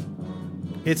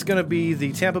 it's going to be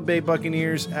the Tampa Bay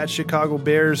Buccaneers at Chicago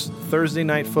Bears Thursday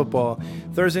night football.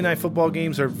 Thursday night football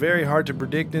games are very hard to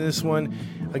predict in this one.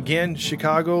 Again,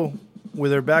 Chicago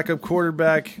with their backup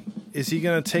quarterback, is he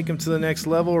going to take them to the next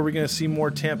level, or are we going to see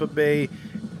more Tampa Bay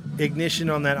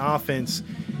ignition on that offense?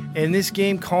 In this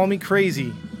game, call me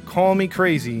crazy,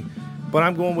 but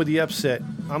I'm going with the upset.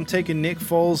 I'm taking Nick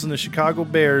Foles and the Chicago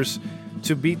Bears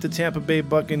to beat the Tampa Bay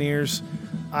Buccaneers.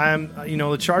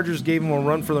 The Chargers gave them a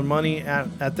run for their money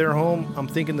at their home. I'm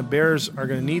thinking the Bears are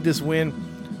going to need this win.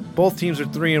 Both teams are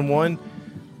 3-1,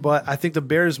 but I think the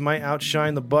Bears might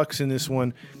outshine the Bucs in this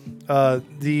one.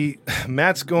 Matty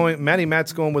Matt's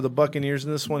going with the Buccaneers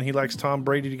in this one. He likes Tom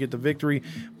Brady to get the victory,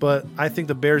 but I think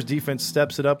the Bears defense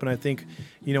steps it up, and I think,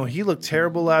 he looked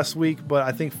terrible last week, but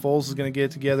I think Foles is going to get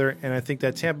it together, and I think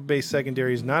that Tampa Bay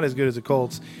secondary is not as good as the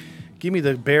Colts. Give me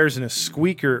the Bears in a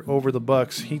squeaker over the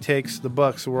Bucs. He takes the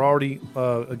Bucs, so we're already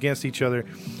against each other.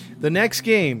 The next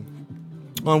game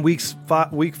on week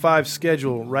 5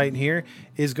 schedule right here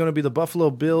is going to be the Buffalo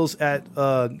Bills at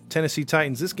Tennessee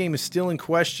Titans. This game is still in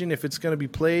question if it's going to be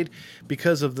played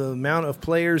because of the amount of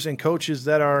players and coaches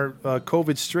that are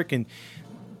COVID stricken.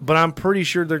 But I'm pretty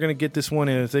sure they're going to get this one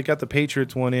in if they got the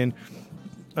Patriots one in.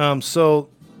 So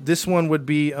this one would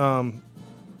be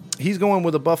he's going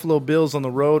with the Buffalo Bills on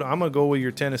the road. I'm going to go with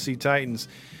your Tennessee Titans.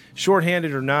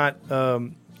 Shorthanded or not,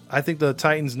 I think the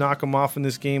Titans knock them off in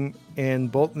this game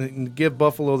and give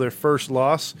Buffalo their first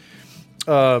loss.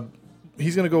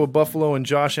 He's going to go with Buffalo and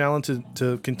Josh Allen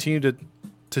to continue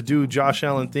to do Josh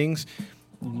Allen things.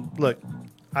 Look,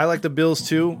 I like the Bills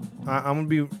too. I'm going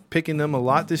to be picking them a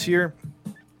lot this year,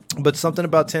 but something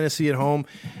about Tennessee at home,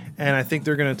 and I think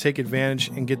they're going to take advantage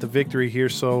and get the victory here.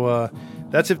 So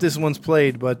that's if this one's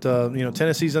played. But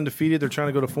Tennessee's undefeated. They're trying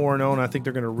to go to 4-0, and I think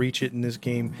they're going to reach it in this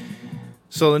game.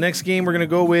 So the next game we're going to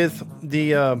go with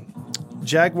the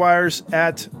Jaguars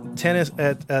at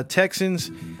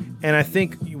Texans. And I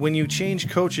think when you change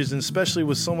coaches, and especially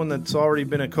with someone that's already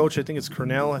been a coach, I think it's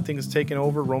Cornell. I think it's taken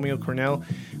over, Romeo Cornell,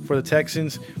 for the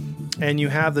Texans. And you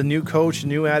have the new coach,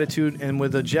 new attitude. And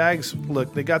with the Jags,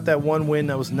 look, they got that one win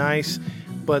that was nice,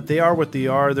 but they are what they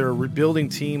are. They're a rebuilding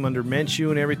team under Minshew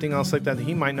and everything else like that.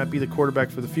 He might not be the quarterback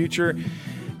for the future.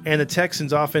 And the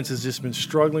Texans' offense has just been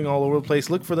struggling all over the place.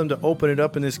 Look for them to open it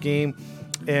up in this game.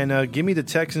 And give me the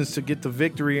Texans to get the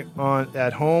victory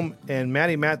at home. And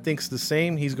Matty Matt thinks the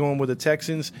same. He's going with the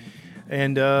Texans.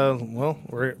 And,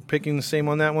 we're picking the same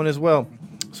on that one as well.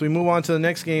 So we move on to the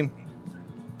next game.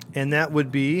 And that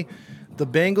would be the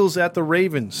Bengals at the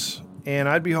Ravens. And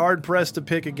I'd be hard-pressed to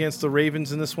pick against the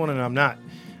Ravens in this one, and I'm not.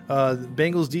 The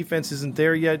Bengals defense isn't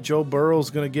there yet. Joe Burrow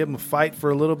is going to give them a fight for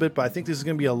a little bit, but I think this is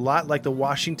going to be a lot like the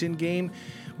Washington game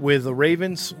with the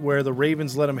Ravens, where the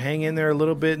Ravens let them hang in there a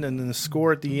little bit, and then the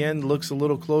score at the end looks a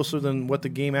little closer than what the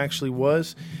game actually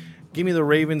was. Give me the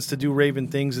Ravens to do Raven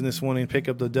things in this one and pick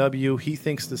up the W. He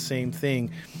thinks the same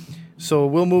thing. So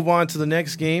we'll move on to the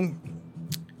next game.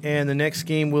 And the next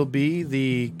game will be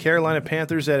the Carolina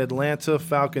Panthers at Atlanta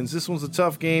Falcons. This one's a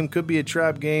tough game. Could be a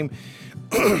trap game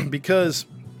because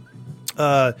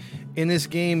in this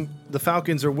game, the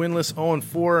Falcons are winless,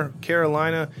 0-4.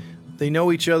 Carolina, they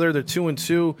know each other. They're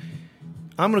 2-2.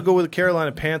 I'm going to go with the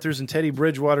Carolina Panthers and Teddy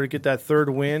Bridgewater to get that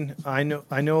third win. I know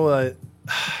they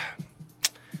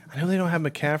don't have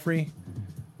McCaffrey.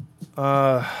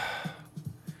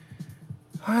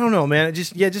 I don't know, man.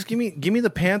 Just give me the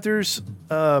Panthers.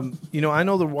 I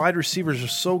know the wide receivers are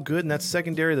so good, and that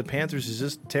secondary of the Panthers is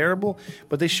just terrible.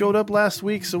 But they showed up last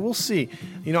week, so we'll see.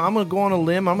 I'm going to go on a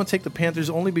limb. I'm going to take the Panthers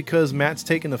only because Matt's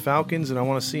taking the Falcons, and I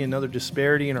want to see another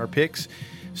disparity in our picks.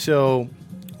 So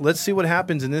let's see what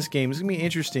happens in this game. It's going to be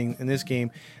interesting in this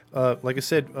game. Like I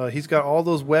said, he's got all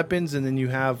those weapons, and then you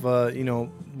have,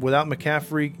 without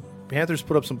McCaffrey, Panthers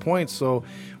put up some points, so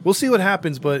we'll see what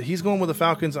happens. But he's going with the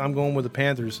Falcons. I'm going with the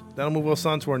Panthers. That'll move us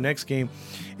on to our next game.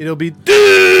 It'll be the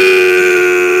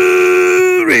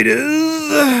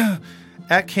Raiders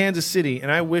at Kansas City,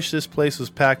 and I wish this place was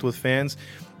packed with fans.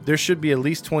 There should be at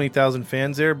least 20,000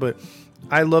 fans there, but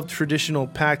I love traditional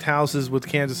packed houses with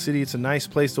Kansas City. It's a nice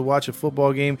place to watch a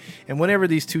football game. And whenever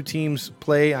these two teams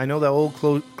play, I know that old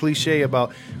cliche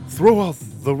about throw out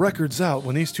the records out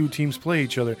when these two teams play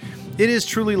each other. It is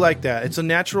truly like that. It's a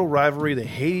natural rivalry. They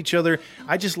hate each other.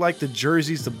 I just like the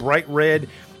jerseys, the bright red,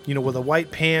 with the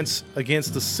white pants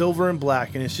against the silver and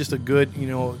black. And it's just a good,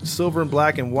 silver and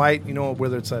black and white,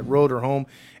 whether it's at road or home.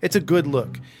 It's a good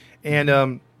look.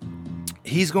 And,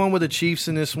 he's going with the Chiefs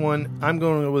in this one. I'm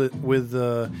going with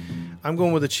the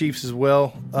Chiefs as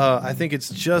well. I think it's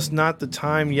just not the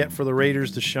time yet for the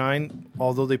Raiders to shine.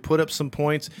 Although they put up some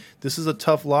points, this is a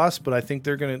tough loss, but I think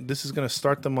this is gonna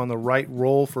start them on the right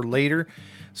roll for later.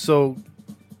 So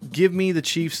give me the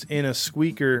Chiefs in a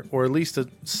squeaker, or at least a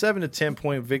 7 to 10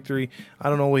 point victory. I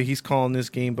don't know what he's calling this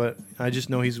game, but I just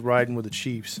know he's riding with the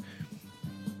Chiefs.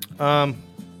 The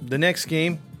next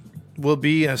game will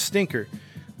be a stinker.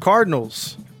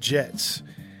 Cardinals, Jets.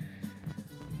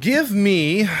 Give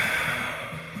me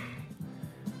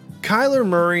Kyler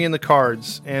Murray in the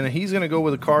Cards, and he's going to go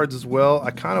with the Cards as well. I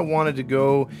kind of wanted to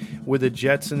go with the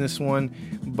Jets in this one,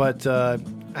 but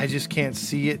I just can't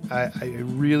see it. I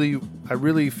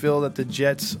really feel that the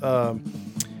Jets,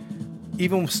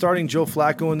 even starting Joe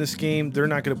Flacco in this game, they're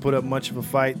not going to put up much of a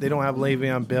fight. They don't have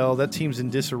Le'Veon Bell. That team's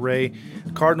in disarray.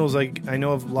 Cardinals, I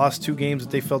know, have lost 2 games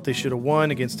that they felt they should have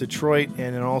won, against Detroit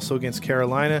and then also against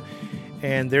Carolina.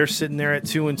 And they're sitting there at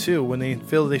 2-2. When they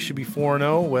feel they should be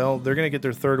 4-0, well, they're going to get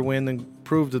their third win and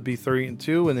prove to be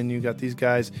 3-2. And then you got these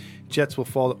guys. Jets will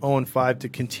fall to 0-5 to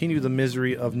continue the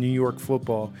misery of New York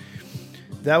football.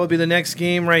 That would be the next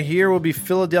game right here. Will be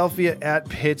Philadelphia at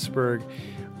Pittsburgh.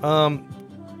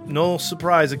 No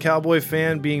surprise, a Cowboy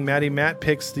fan being Matty Matt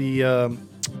picks the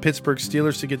Pittsburgh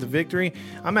Steelers to get the victory.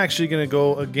 I'm actually going to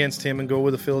go against him and go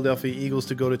with the Philadelphia Eagles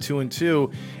to go to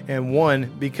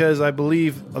 2-2-1 because I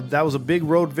believe that was a big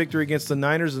road victory against the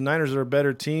Niners. The Niners are a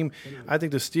better team. I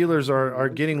think the Steelers are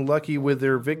getting lucky with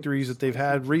their victories that they've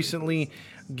had recently.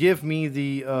 Give me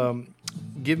the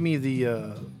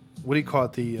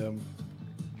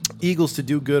Eagles to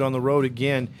do good on the road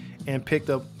again and pick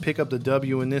up the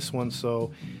W in this one.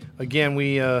 So again,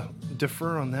 we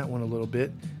defer on that one a little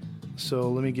bit. So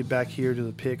let me get back here to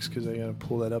the picks because I got to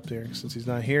pull that up there since he's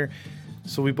not here.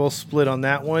 So we both split on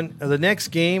that one. The next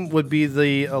game would be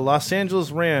the Los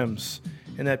Angeles Rams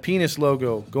and that penis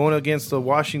logo going against the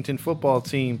Washington football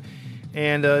team.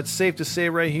 And it's safe to say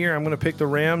right here, I'm going to pick the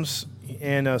Rams,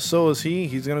 and so is he.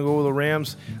 He's going to go with the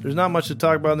Rams. There's not much to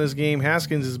talk about in this game.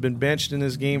 Haskins has been benched in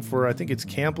this game for, I think it's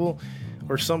Campbell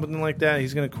or something like that.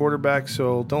 He's going to quarterback,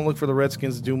 so don't look for the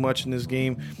Redskins to do much in this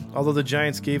game. Although the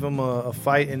Giants gave them a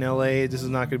fight in L.A., this is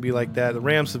not going to be like that. The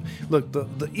Rams have, look,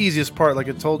 the easiest part, like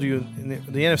I told you,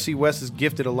 the NFC West is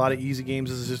gifted a lot of easy games.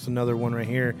 This is just another one right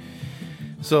here.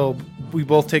 So we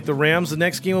both take the Rams. The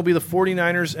next game will be the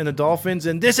 49ers and the Dolphins,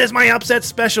 and this is my upset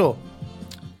special.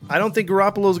 I don't think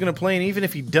Garoppolo is going to play, and even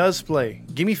if he does play,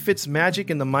 give me Fitzmagic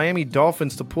and the Miami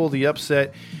Dolphins to pull the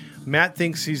upset. Matt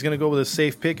thinks he's going to go with a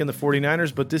safe pick in the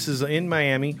 49ers, but this is in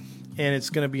Miami, and it's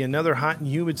going to be another hot and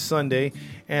humid Sunday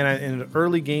and an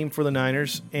early game for the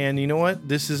Niners. And you know what?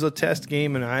 This is a test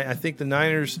game, and I think the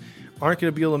Niners aren't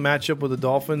going to be able to match up with the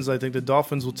Dolphins. I think the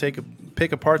Dolphins will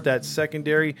pick apart that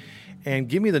secondary and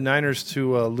give me the Niners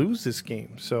to lose this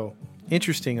game. So,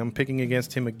 interesting. I'm picking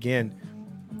against him again.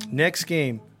 Next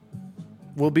game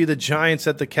will be the Giants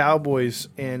at the Cowboys,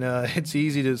 and it's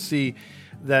easy to see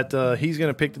that he's going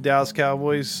to pick the Dallas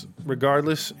Cowboys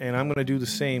regardless, and I'm going to do the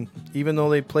same. Even though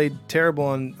they played terrible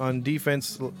on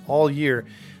defense all year,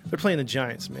 they're playing the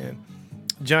Giants, man.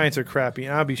 Giants are crappy,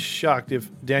 and I'll be shocked if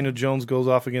Daniel Jones goes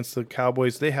off against the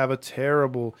Cowboys. They have a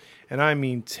terrible, and I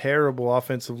mean terrible,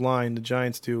 offensive line, the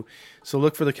Giants do. So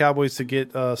look for the Cowboys to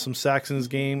get some sacks in this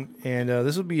game, and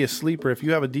this will be a sleeper. If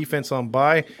you have a defense on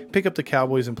bye, pick up the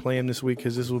Cowboys and play them this week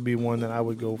because this will be one that I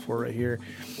would go for right here.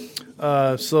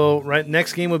 So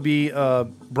next game would be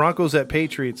Broncos at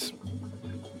Patriots.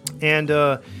 And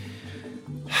I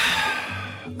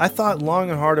thought long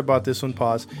and hard about this one,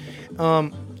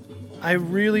 I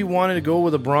really wanted to go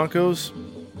with the Broncos.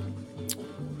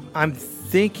 I'm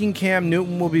thinking Cam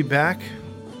Newton will be back.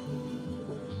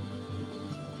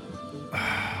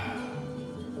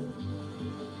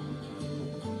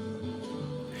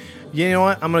 You know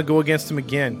what? I'm going to go against him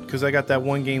again because I got that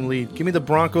 1-game lead. Give me the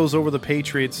Broncos over the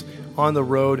Patriots on the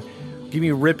road. Give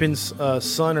me Rippon's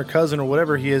son or cousin or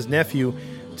whatever he is, nephew,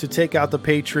 to take out the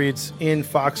Patriots in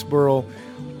Foxborough.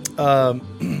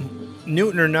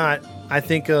 Newton or not, I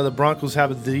think the Broncos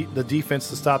have the defense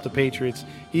to stop the Patriots.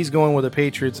 He's going with the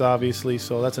Patriots, obviously,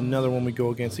 so that's another one we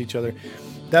go against each other.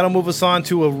 That'll move us on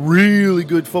to a really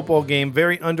good football game,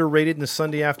 very underrated in the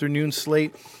Sunday afternoon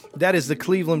slate. That is the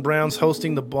Cleveland Browns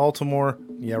hosting the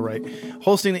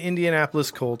hosting the Indianapolis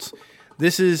Colts.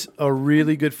 This is a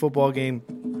really good football game.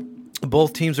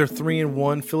 Both teams are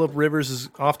 3-1. Phillip Rivers is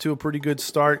off to a pretty good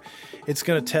start. It's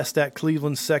going to test that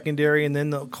Cleveland secondary, and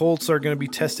then the Colts are going to be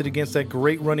tested against that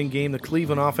great running game. The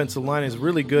Cleveland offensive line is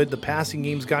really good. The passing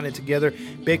game's gotten it together.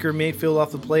 Baker Mayfield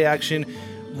off the play action.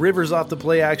 Rivers off the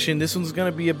play action. This one's going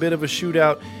to be a bit of a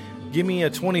shootout. Give me a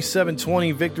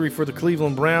 27-20 victory for the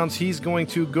Cleveland Browns. He's going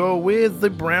to go with the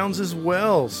Browns as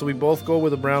well. So we both go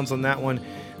with the Browns on that one.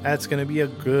 That's going to be a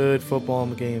good football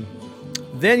game.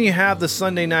 Then you have the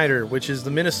Sunday Nighter, which is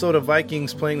the Minnesota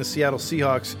Vikings playing the Seattle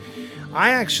Seahawks.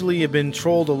 I actually have been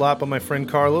trolled a lot by my friend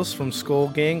Carlos from Skull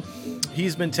Gang.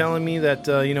 He's been telling me that,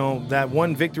 that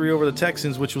one victory over the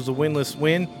Texans, which was a winless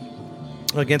win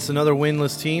against another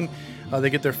winless team, they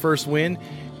get their first win.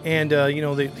 And,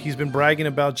 he's been bragging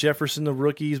about Jefferson, the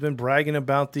rookie. He's been bragging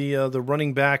about the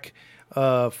running back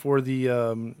for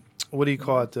the, what do you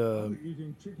call it?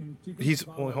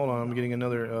 Hold on, I'm getting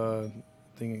another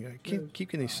thing. I keep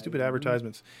getting these stupid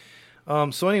advertisements.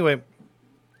 So anyway,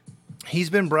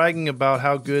 he's been bragging about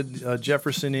how good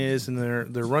Jefferson is and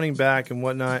their running back and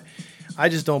whatnot. I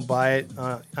just don't buy it.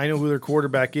 I know who their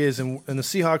quarterback is, and the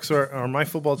Seahawks are my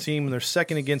football team, and they're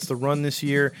second against the run this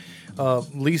year.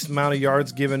 Least amount of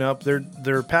yards given up.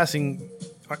 Their passing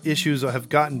issues have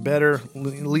gotten better, at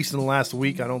least in the last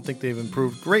week. I don't think they've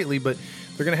improved greatly, but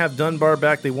they're going to have Dunbar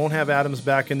back. They won't have Adams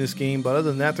back in this game, but other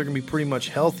than that, they're going to be pretty much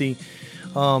healthy.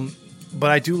 But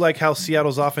I do like how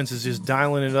Seattle's offense is just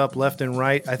dialing it up left and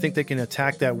right. I think they can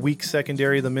attack that weak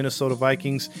secondary of the Minnesota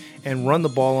Vikings and run the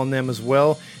ball on them as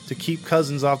well to keep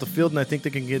Cousins off the field, and I think they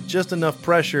can get just enough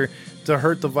pressure to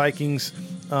hurt the Vikings.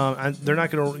 They're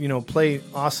not going to, play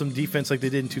awesome defense like they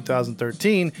did in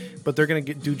 2013, but they're going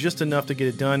to do just enough to get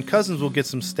it done. Cousins will get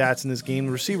some stats in this game.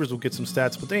 The receivers will get some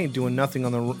stats, but they ain't doing nothing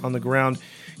on the ground.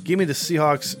 Give me the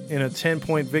Seahawks in a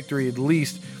 10-point victory at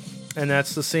least. And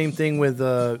that's the same thing with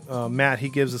Matt. He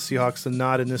gives the Seahawks the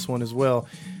nod in this one as well.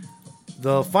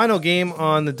 The final game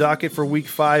on the docket for Week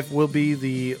 5 will be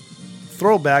the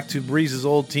throwback to Breeze's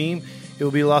old team. It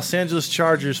will be Los Angeles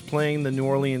Chargers playing the New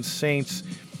Orleans Saints.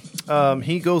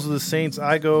 He goes with the Saints.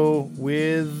 I go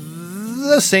with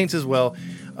the Saints as well.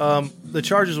 The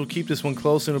Chargers will keep this one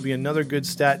close, and it'll be another good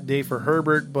stat day for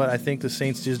Herbert, but I think the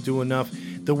Saints just do enough.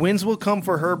 The wins will come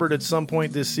for Herbert at some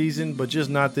point this season, but just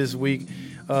not this week.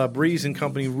 Breeze and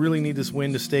company really need this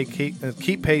win to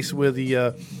keep pace with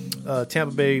the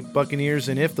Tampa Bay Buccaneers,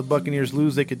 and if the Buccaneers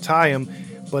lose, they could tie them.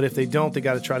 But if they don't, they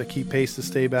got to try to keep pace to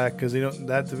stay back because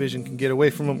that division can get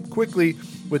away from them quickly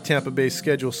with Tampa Bay's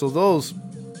schedule. So those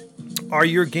are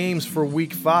your games for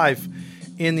Week 5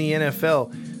 in the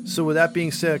NFL. So with that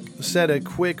being said, a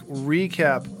quick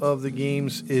recap of the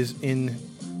games is in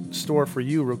store for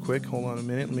you real quick. Hold on a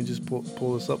minute. Let me just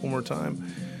pull this up one more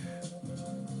time.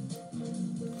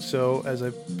 So as I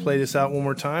play this out one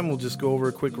more time, we'll just go over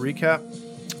a quick recap.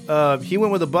 He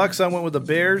went with the Bucks. I went with the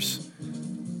Bears.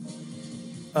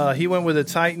 He went with the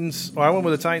Titans. Or I went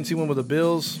with the Titans. He went with the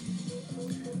Bills.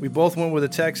 We both went with the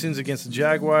Texans against the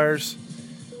Jaguars.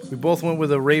 We both went with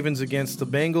the Ravens against the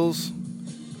Bengals.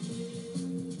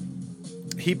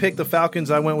 He picked the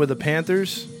Falcons. I went with the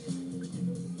Panthers.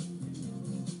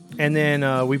 And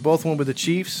then we both went with the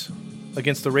Chiefs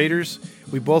against the Raiders.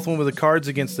 We both went with the Cards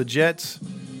against the Jets.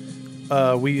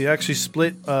 We actually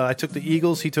split. I took the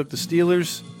Eagles. He took the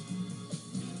Steelers.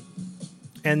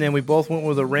 And then we both went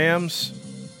with the Rams.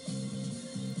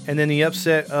 And then the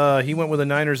upset, he went with the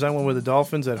Niners. I went with the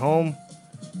Dolphins at home.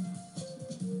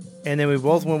 And then we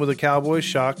both went with the Cowboys.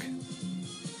 Shock.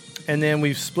 And then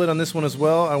we split on this one as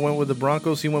well. I went with the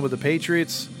Broncos. He went with the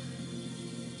Patriots.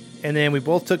 And then we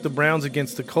both took the Browns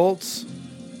against the Colts.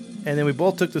 And then we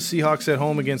both took the Seahawks at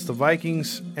home against the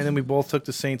Vikings. And then we both took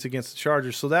the Saints against the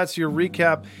Chargers. So that's your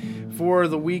recap for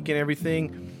the week and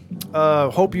everything.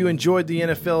 Hope you enjoyed the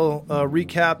NFL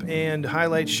recap and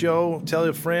highlight show. Tell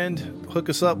a friend, hook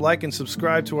us up, like and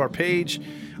subscribe to our page.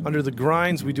 Under the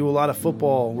Grinds, we do a lot of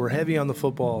football. We're heavy on the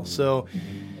football. So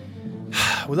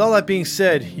with all that being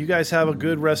said, you guys have a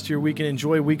good rest of your week and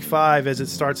enjoy week 5 as it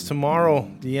starts tomorrow.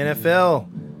 The NFL,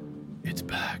 it's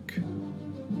back.